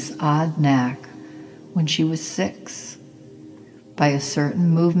possessed this odd knack when she was 6. By a certain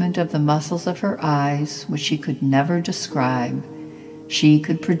movement of the muscles of her eyes, which she could never describe, she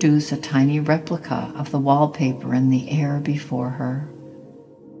could produce a tiny replica of the wallpaper in the air before her.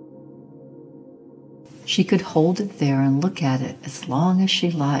 She could hold it there and look at it as long as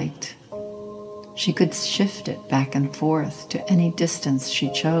she liked. She could shift it back and forth to any distance she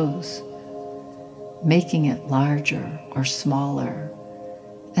chose, making it larger or smaller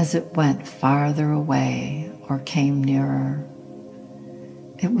as it went farther away or came nearer.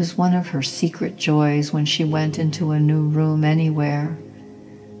 It was one of her secret joys when she went into a new room anywhere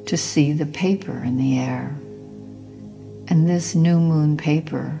to see the paper in the air. And this new moon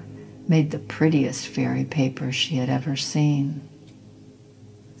paper made the prettiest fairy paper she had ever seen.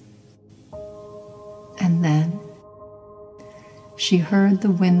 And then she heard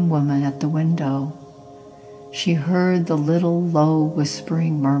the wind woman at the window. She heard the little low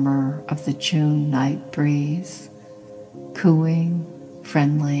whispering murmur of the June night breeze, cooing,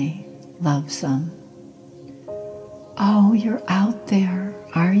 friendly, lovesome. "Oh, you're out there,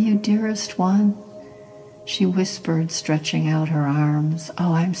 are you, dearest one?" she whispered, stretching out her arms.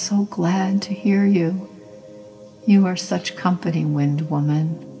 "Oh, I'm so glad to hear you. You are such company, wind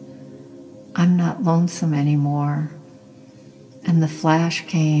woman. I'm not lonesome anymore." And the flash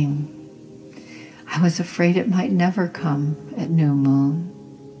came. I was afraid it might never come at new moon.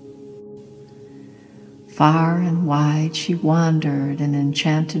 Far and wide she wandered in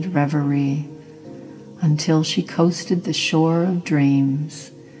enchanted reverie until she coasted the shore of dreams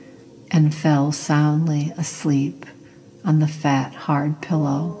and fell soundly asleep on the fat, hard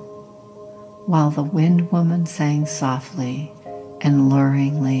pillow, while the wind woman sang softly and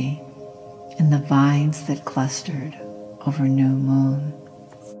luringly in the vines that clustered over new moon.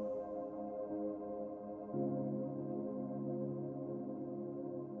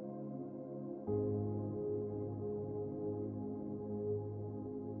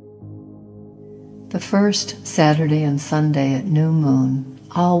 The first Saturday and Sunday at new moon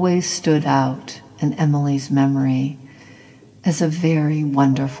always stood out in Emily's memory as a very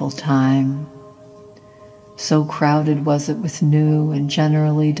wonderful time. So crowded was it with new and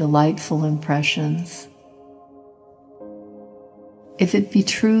generally delightful impressions. If it be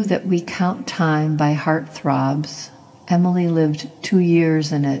true that we count time by heart-throbs, Emily lived 2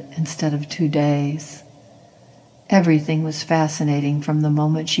 years in it instead of 2 days. Everything was fascinating from the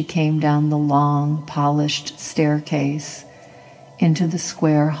moment she came down the long, polished staircase into the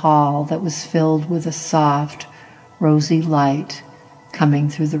square hall that was filled with a soft, rosy light coming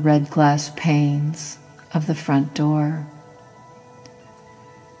through the red glass panes of the front door.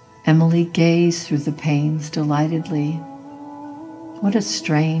 Emily gazed through the panes delightedly. What a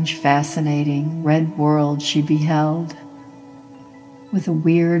strange, fascinating, red world she beheld, with a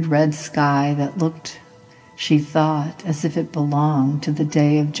weird red sky that looked, she thought, as if it belonged to the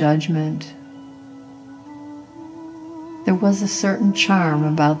Day of Judgment. There was a certain charm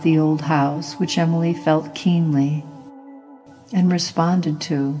about the old house which Emily felt keenly and responded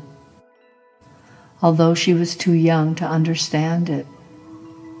to, although she was too young to understand it.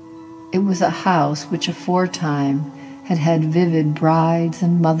 It was a house which aforetime had had vivid brides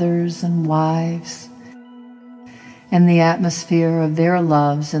and mothers and wives, and the atmosphere of their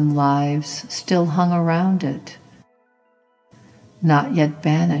loves and lives still hung around it, not yet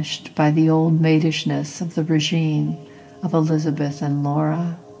banished by the old maidishness of the regime of Elizabeth and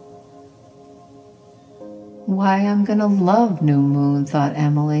Laura. Why, I'm going to love New Moon, thought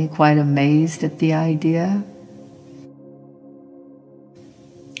Emily, quite amazed at the idea.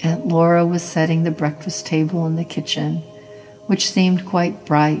 Aunt Laura was setting the breakfast table in the kitchen, which seemed quite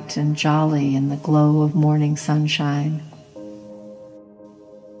bright and jolly in the glow of morning sunshine.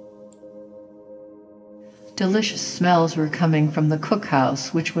 Delicious smells were coming from the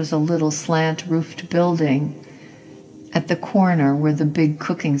cookhouse, which was a little slant-roofed building at the corner where the big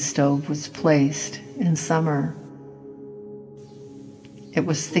cooking stove was placed in summer. It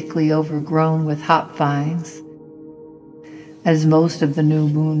was thickly overgrown with hop vines, as most of the New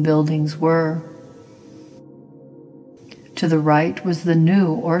Moon buildings were. To the right was the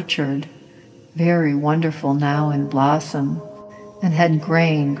new orchard, very wonderful now in blossom, and had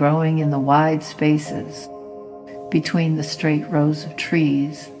grain growing in the wide spaces between the straight rows of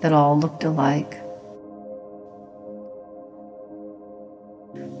trees that all looked alike.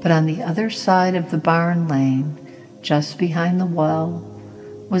 But on the other side of the barn lane, just behind the well,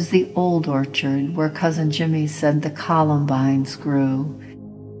 was the old orchard where Cousin Jimmy said the columbines grew,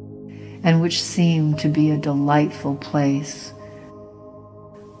 and which seemed to be a delightful place,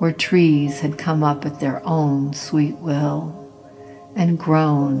 where trees had come up at their own sweet will and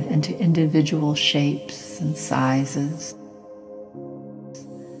grown into individual shapes and sizes,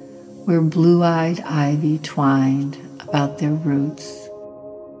 where blue-eyed ivy twined about their roots,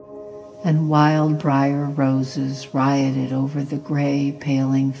 and wild briar roses rioted over the gray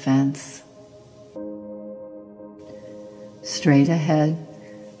paling fence. Straight ahead,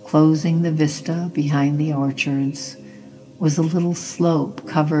 closing the vista behind the orchards, was a little slope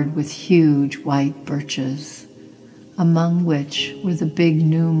covered with huge white birches, among which were the big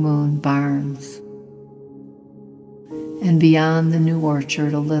New Moon barns. And beyond the new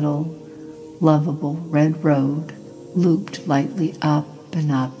orchard a little, lovable red road looped lightly up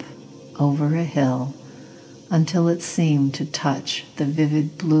and up over a hill until it seemed to touch the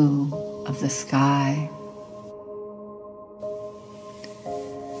vivid blue of the sky.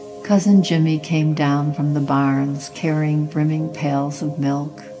 Cousin Jimmy came down from the barns carrying brimming pails of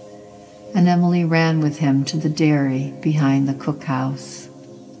milk, and Emily ran with him to the dairy behind the cookhouse.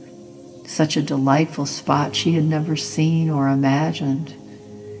 Such a delightful spot she had never seen or imagined.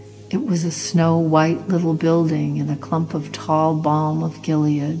 It was a snow-white little building in a clump of tall balm of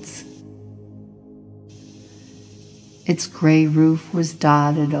Gileads. Its gray roof was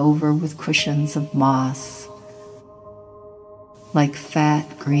dotted over with cushions of moss, like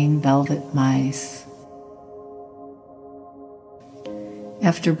fat green velvet mice.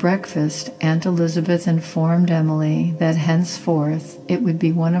 After breakfast, Aunt Elizabeth informed Emily that henceforth it would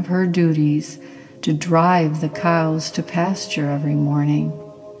be one of her duties to drive the cows to pasture every morning.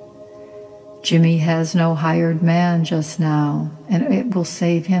 Jimmy has no hired man just now, and it will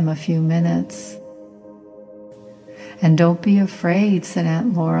save him a few minutes. And don't be afraid, said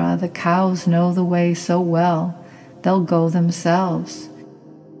Aunt Laura. The cows know the way so well, they'll go themselves.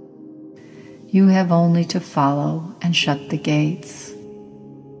 You have only to follow and shut the gates.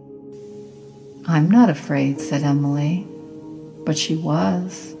 I'm not afraid, said Emily, but she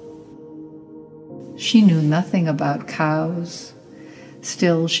was. She knew nothing about cows.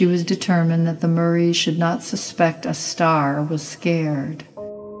 Still, she was determined that the Murrays should not suspect a star was scared.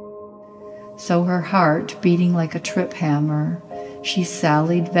 So her heart beating like a trip hammer, she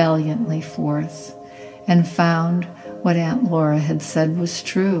sallied valiantly forth and found what Aunt Laura had said was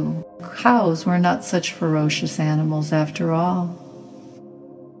true. Cows were not such ferocious animals after all.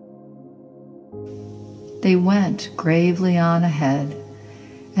 They went gravely on ahead,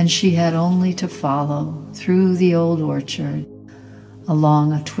 and she had only to follow through the old orchard,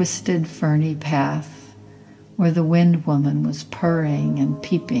 along a twisted ferny path where the wind woman was purring and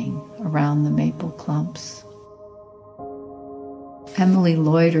peeping around the maple clumps. Emily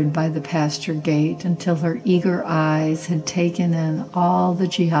loitered by the pasture gate until her eager eyes had taken in all the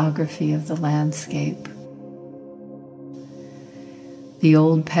geography of the landscape. The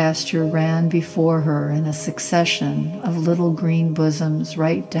old pasture ran before her in a succession of little green bosoms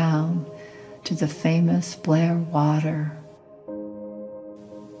right down to the famous Blair Water.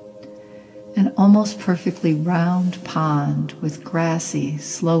 An almost perfectly round pond with grassy,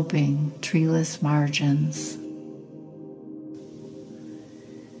 sloping, treeless margins.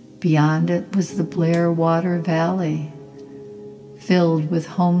 Beyond it was the Blair Water Valley, filled with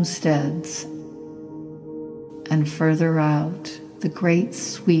homesteads, and further out, the great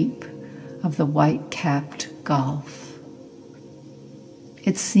sweep of the white-capped Gulf.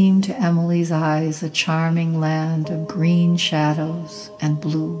 It seemed to Emily's eyes a charming land of green shadows and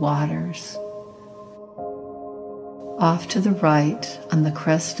blue waters. Off to the right, on the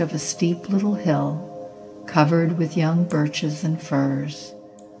crest of a steep little hill, covered with young birches and firs,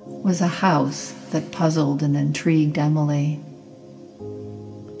 was a house that puzzled and intrigued Emily.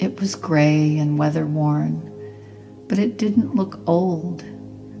 It was gray and weather-worn, but it didn't look old.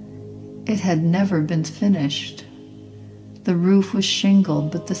 It had never been finished. The roof was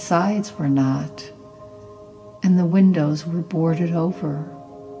shingled, but the sides were not, and the windows were boarded over.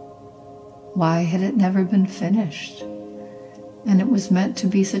 Why had it never been finished? And it was meant to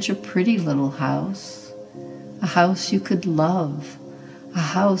be such a pretty little house, a house you could love, a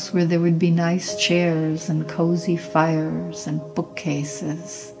house where there would be nice chairs and cozy fires and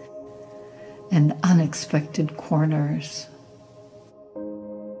bookcases and unexpected corners.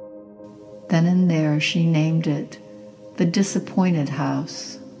 Then and there she named it the Disappointed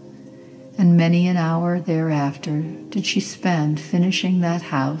House, and many an hour thereafter did she spend finishing that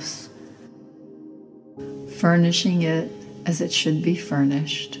house, furnishing it as it should be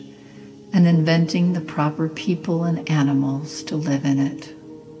furnished, and inventing the proper people and animals to live in it.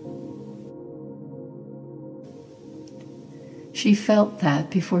 She felt that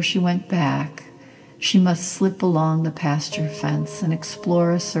before she went back, she must slip along the pasture fence and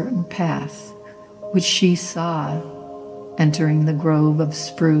explore a certain path, which she saw entering the grove of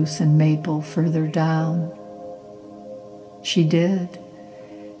spruce and maple further down. She did,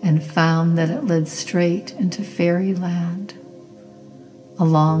 and found that it led straight into fairyland.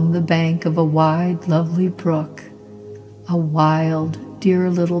 Along the bank of a wide, lovely brook, a wild,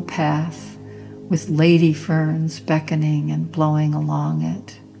 dear little path with lady ferns beckoning and blowing along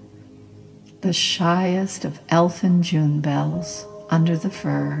it. The shyest of elfin June bells under the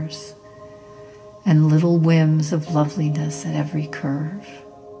firs, and little whims of loveliness at every curve.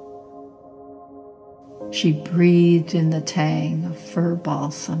 She breathed in the tang of fir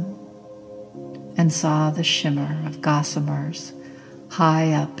balsam and saw the shimmer of gossamers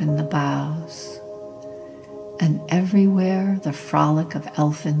high up in the boughs, and everywhere the frolic of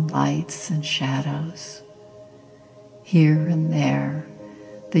elfin lights and shadows. Here and there,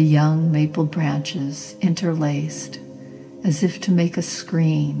 the young maple branches interlaced as if to make a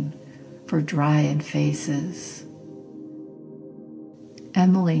screen for dryad faces.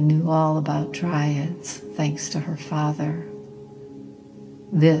 Emily knew all about dryads, thanks to her father.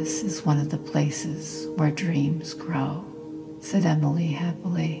 This is one of the places where dreams grow, said Emily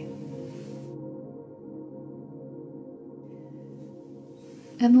happily.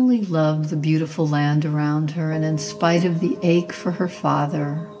 Emily loved the beautiful land around her, and in spite of the ache for her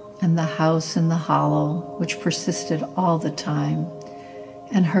father and the house in the hollow, which persisted all the time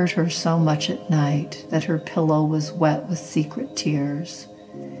and hurt her so much at night that her pillow was wet with secret tears,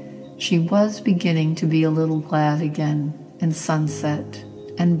 she was beginning to be a little glad again in sunset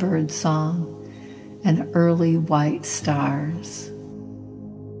and bird song and early white stars,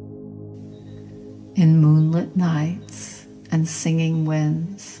 in moonlit nights and singing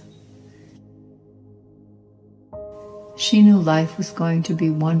winds. She knew life was going to be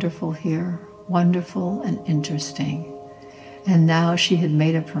wonderful here, wonderful and interesting, and now she had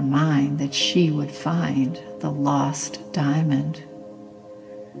made up her mind that she would find the lost diamond.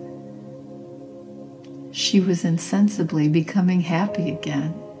 She was insensibly becoming happy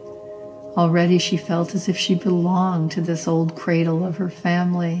again. Already she felt as if she belonged to this old cradle of her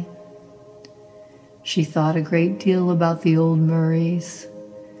family. She thought a great deal about the old Murrays.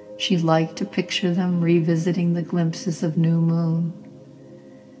 She liked to picture them revisiting the glimpses of new moon.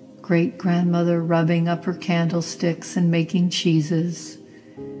 Great-grandmother rubbing up her candlesticks and making cheeses.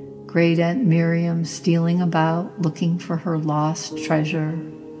 Great Aunt Miriam stealing about looking for her lost treasure,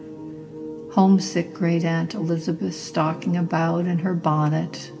 homesick Great Aunt Elizabeth stalking about in her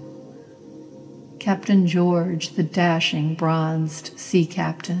bonnet, Captain George, the dashing bronzed sea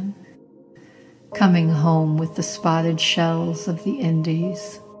captain, coming home with the spotted shells of the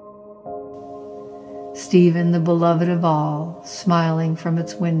Indies, Stephen, the beloved of all, smiling from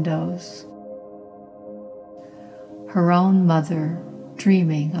its windows, her own mother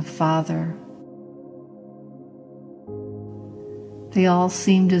dreaming of father. They all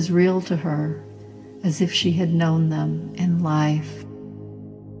seemed as real to her as if she had known them in life.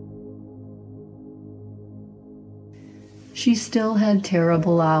 She still had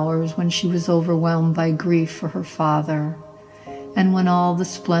terrible hours when she was overwhelmed by grief for her father, and when all the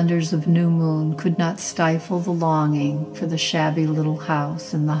splendors of New Moon could not stifle the longing for the shabby little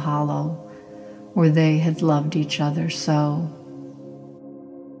house in the hollow where they had loved each other so.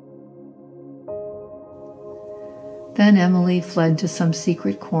 Then Emily fled to some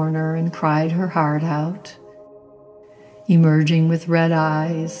secret corner and cried her heart out, emerging with red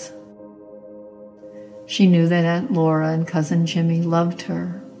eyes. She knew that Aunt Laura and Cousin Jimmy loved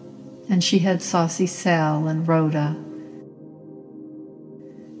her, and she had Saucy Sal and Rhoda.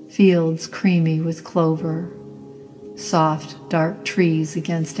 Fields creamy with clover, soft dark trees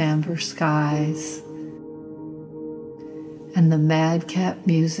against amber skies, and the madcap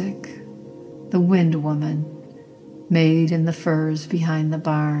music, the wind woman, made in the firs behind the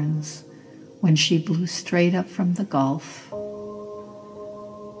barns when she blew straight up from the Gulf.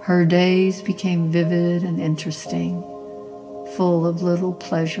 Her days became vivid and interesting, full of little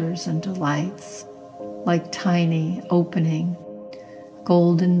pleasures and delights, like tiny opening,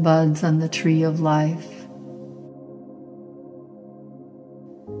 golden buds on the tree of life.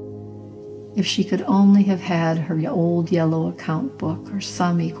 If she could only have had her old yellow account book or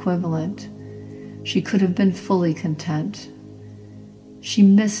some equivalent, she could have been fully content. She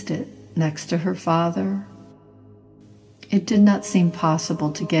missed it next to her father. It did not seem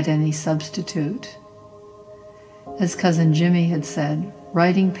possible to get any substitute. As Cousin Jimmy had said,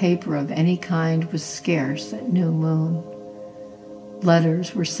 writing paper of any kind was scarce at New Moon.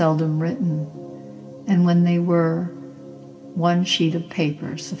 Letters were seldom written, and when they were, one sheet of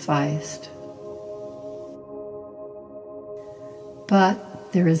paper sufficed. But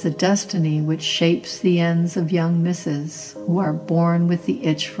there is a destiny which shapes the ends of young misses who are born with the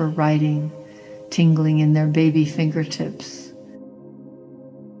itch for writing tingling in their baby fingertips.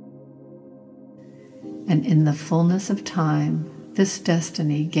 And in the fullness of time, this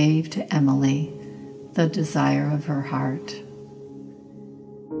destiny gave to Emily the desire of her heart.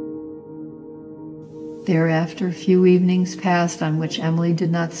 Thereafter, few evenings passed on which Emily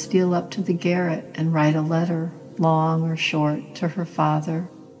did not steal up to the garret and write a letter, long or short, to her father.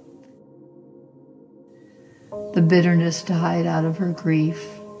 The bitterness died out of her grief.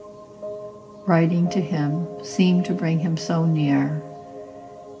 Writing to him seemed to bring him so near,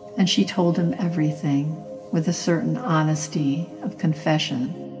 and she told him everything with a certain honesty of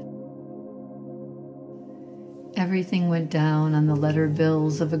confession. Everything went down on the letter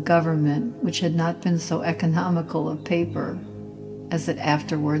bills of a government which had not been so economical of paper as it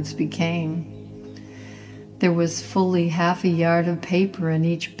afterwards became. There was fully half a yard of paper in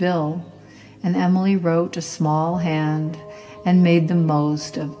each bill, and Emily wrote a small hand and made the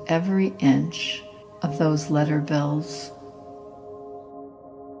most of every inch of those letter bills.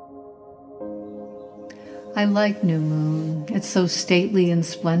 I like New Moon. It's so stately and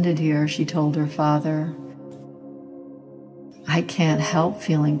splendid here, she told her father. I can't help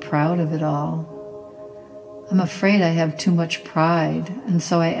feeling proud of it all. I'm afraid I have too much pride, and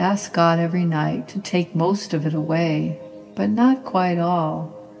so I ask God every night to take most of it away, but not quite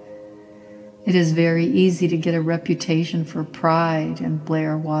all. It is very easy to get a reputation for pride in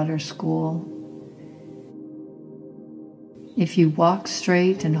Blair Water School. If you walk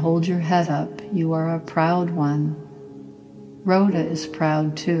straight and hold your head up, you are a proud one. Rhoda is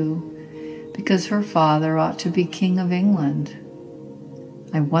proud too, because her father ought to be King of England.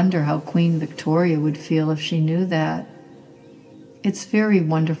 I wonder how Queen Victoria would feel if she knew that. It's very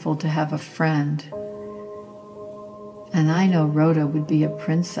wonderful to have a friend. And I know Rhoda would be a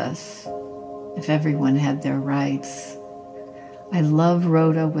princess if everyone had their rights. I love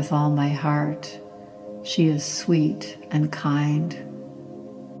Rhoda with all my heart. She is sweet and kind.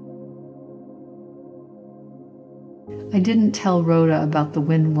 I didn't tell Rhoda about the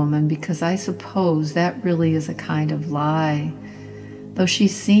Wind Woman because I suppose that really is a kind of lie, though she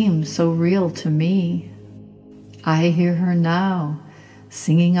seems so real to me. I hear her now,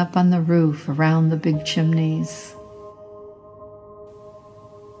 singing up on the roof around the big chimneys.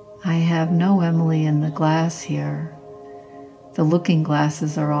 I have no Emily in the glass here. The looking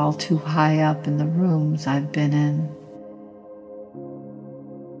glasses are all too high up in the rooms I've been in.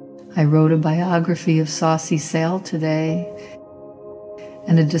 I wrote a biography of Saucy Sale today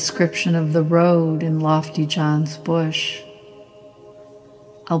and a description of the road in Lofty John's bush.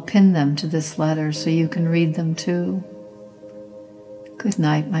 I'll pin them to this letter so you can read them too. Good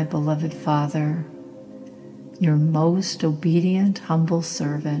night, my beloved Father. Your most obedient, humble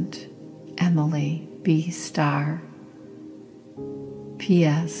servant, Emily B. Starr.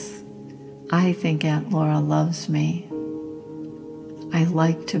 P.S. I think Aunt Laura loves me. I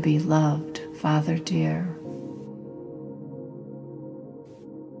like to be loved, Father dear.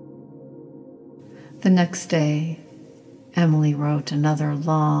 The next day, Emily wrote another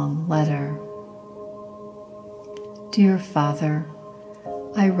long letter. Dear Father,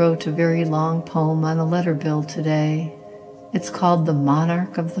 I wrote a very long poem on a letter bill today. It's called The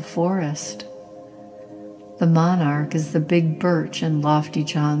Monarch of the Forest. The monarch is the big birch in Lofty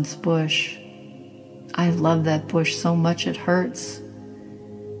John's bush. I love that bush so much it hurts.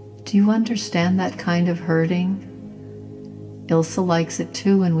 Do you understand that kind of hurting? Ilsa likes it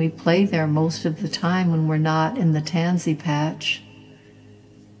too, and we play there most of the time when we're not in the tansy patch.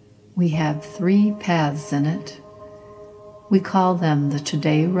 We have 3 paths in it. We call them the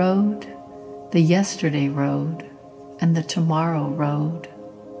Today Road, the Yesterday Road, and the Tomorrow Road.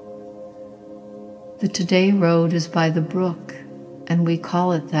 The Today Road is by the brook, and we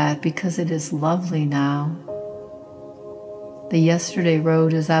call it that because it is lovely now. The Yesterday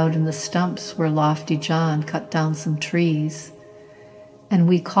Road is out in the stumps where Lofty John cut down some trees, and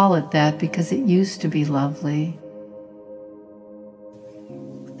we call it that because it used to be lovely.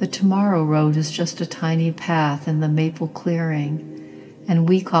 The Tomorrow Road is just a tiny path in the maple clearing, and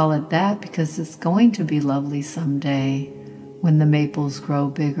we call it that because it's going to be lovely someday when the maples grow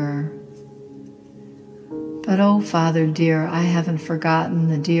bigger. But oh, Father dear, I haven't forgotten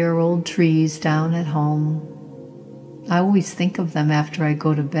the dear old trees down at home. I always think of them after I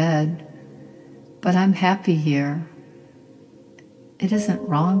go to bed, but I'm happy here. It isn't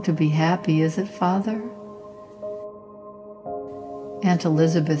wrong to be happy, is it, Father? Aunt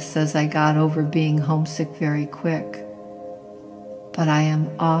Elizabeth says I got over being homesick very quick, but I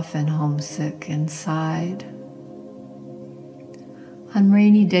am often homesick inside. On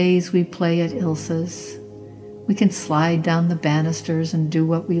rainy days we play at Ilsa's. We can slide down the banisters and do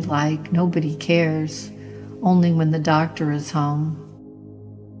what we like. Nobody cares, only when the doctor is home.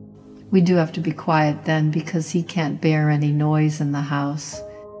 We do have to be quiet then because he can't bear any noise in the house,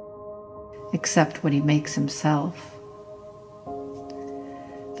 except what he makes himself.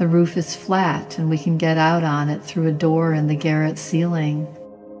 The roof is flat and we can get out on it through a door in the garret ceiling.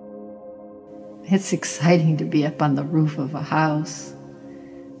 It's exciting to be up on the roof of a house.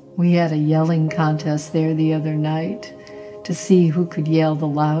 We had a yelling contest there the other night to see who could yell the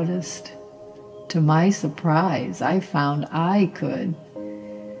loudest. To my surprise, I found I could.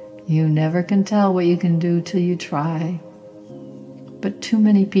 You never can tell what you can do till you try. But too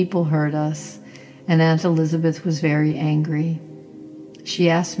many people heard us, and Aunt Elizabeth was very angry.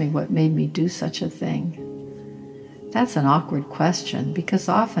 She asked me what made me do such a thing. That's an awkward question, because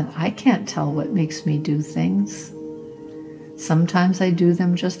often I can't tell what makes me do things. Sometimes I do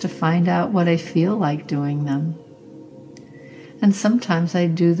them just to find out what I feel like doing them. And sometimes I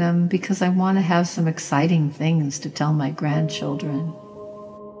do them because I want to have some exciting things to tell my grandchildren.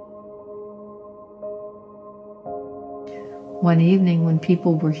 One evening when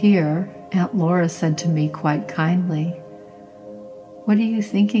people were here, Aunt Laura said to me quite kindly, "What are you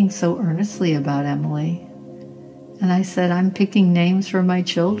thinking so earnestly about, Emily?" And I said, "I'm picking names for my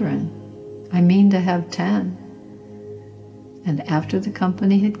children. I mean to have 10. And after the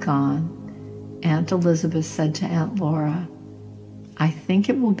company had gone, Aunt Elizabeth said to Aunt Laura, "I think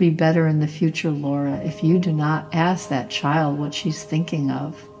it will be better in the future, Laura, if you do not ask that child what she's thinking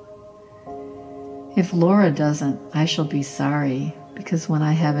of. If Laura doesn't, I shall be sorry, because when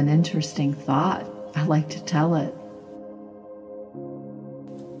I have an interesting thought, I like to tell it."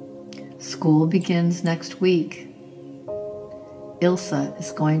 School begins next week. Ilsa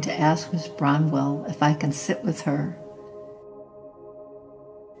is going to ask Miss Bronwell if I can sit with her.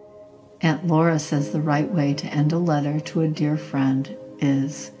 Aunt Laura says the right way to end a letter to a dear friend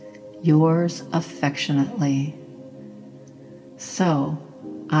is, "Yours affectionately." So,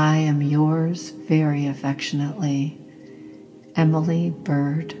 I am yours very affectionately, Emily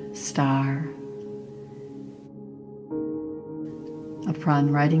Bird Starr.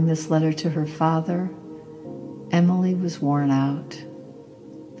 Upon writing this letter to her father, Emily was worn out.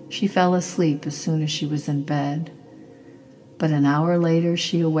 She fell asleep as soon as she was in bed, But an hour later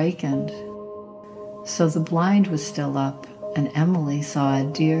she awakened. So the blind was still up, and Emily saw a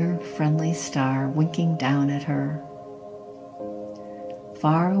dear, friendly star winking down at her.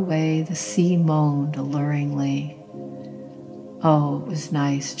 Far away the sea moaned alluringly. Oh, it was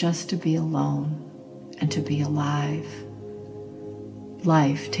nice just to be alone and to be alive.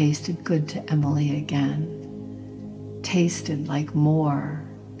 Life tasted good to Emily again. Tasted like more,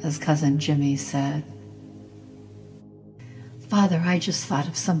 as Cousin Jimmy said. Father, I just thought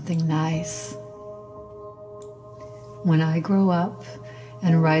of something nice. When I grow up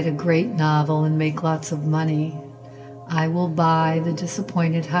and write a great novel and make lots of money, I will buy the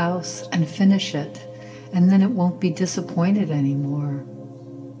disappointed house and finish it, and then it won't be disappointed anymore.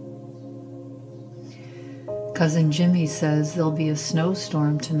 Cousin Jimmy says there'll be a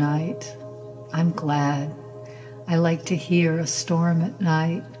snowstorm tonight. I'm glad. I like to hear a storm at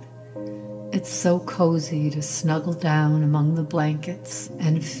night. It's so cozy to snuggle down among the blankets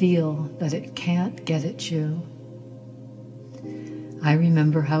and feel that it can't get at you. I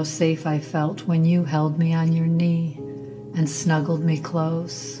remember how safe I felt when you held me on your knee and snuggled me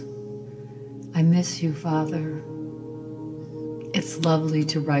close. I miss you, Father. It's lovely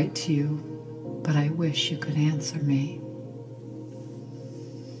to write to you, but I wish you could answer me.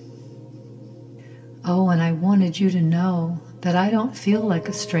 Oh, and I wanted you to know that I don't feel like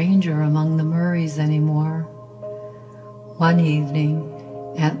a stranger among the Murrays anymore. One evening,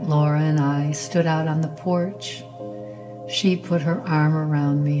 Aunt Laura and I stood out on the porch. She put her arm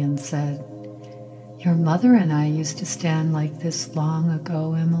around me and said, "Your mother and I used to stand like this long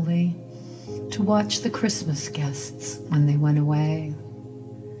ago, Emily, to watch the Christmas guests when they went away."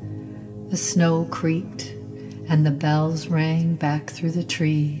 The snow creaked and the bells rang back through the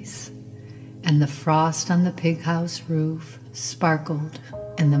trees, and the frost on the pig house roof sparkled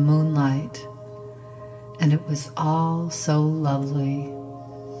in the moonlight, and it was all so lovely.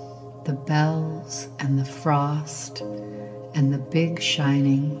 The bells and the frost and the big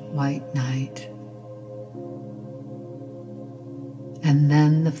shining white night. And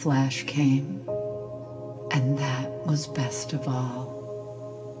then the flash came, and that was best of all.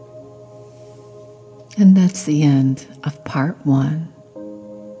 And that's the end of part 1.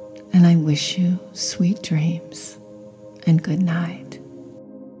 And I wish you sweet dreams and good night.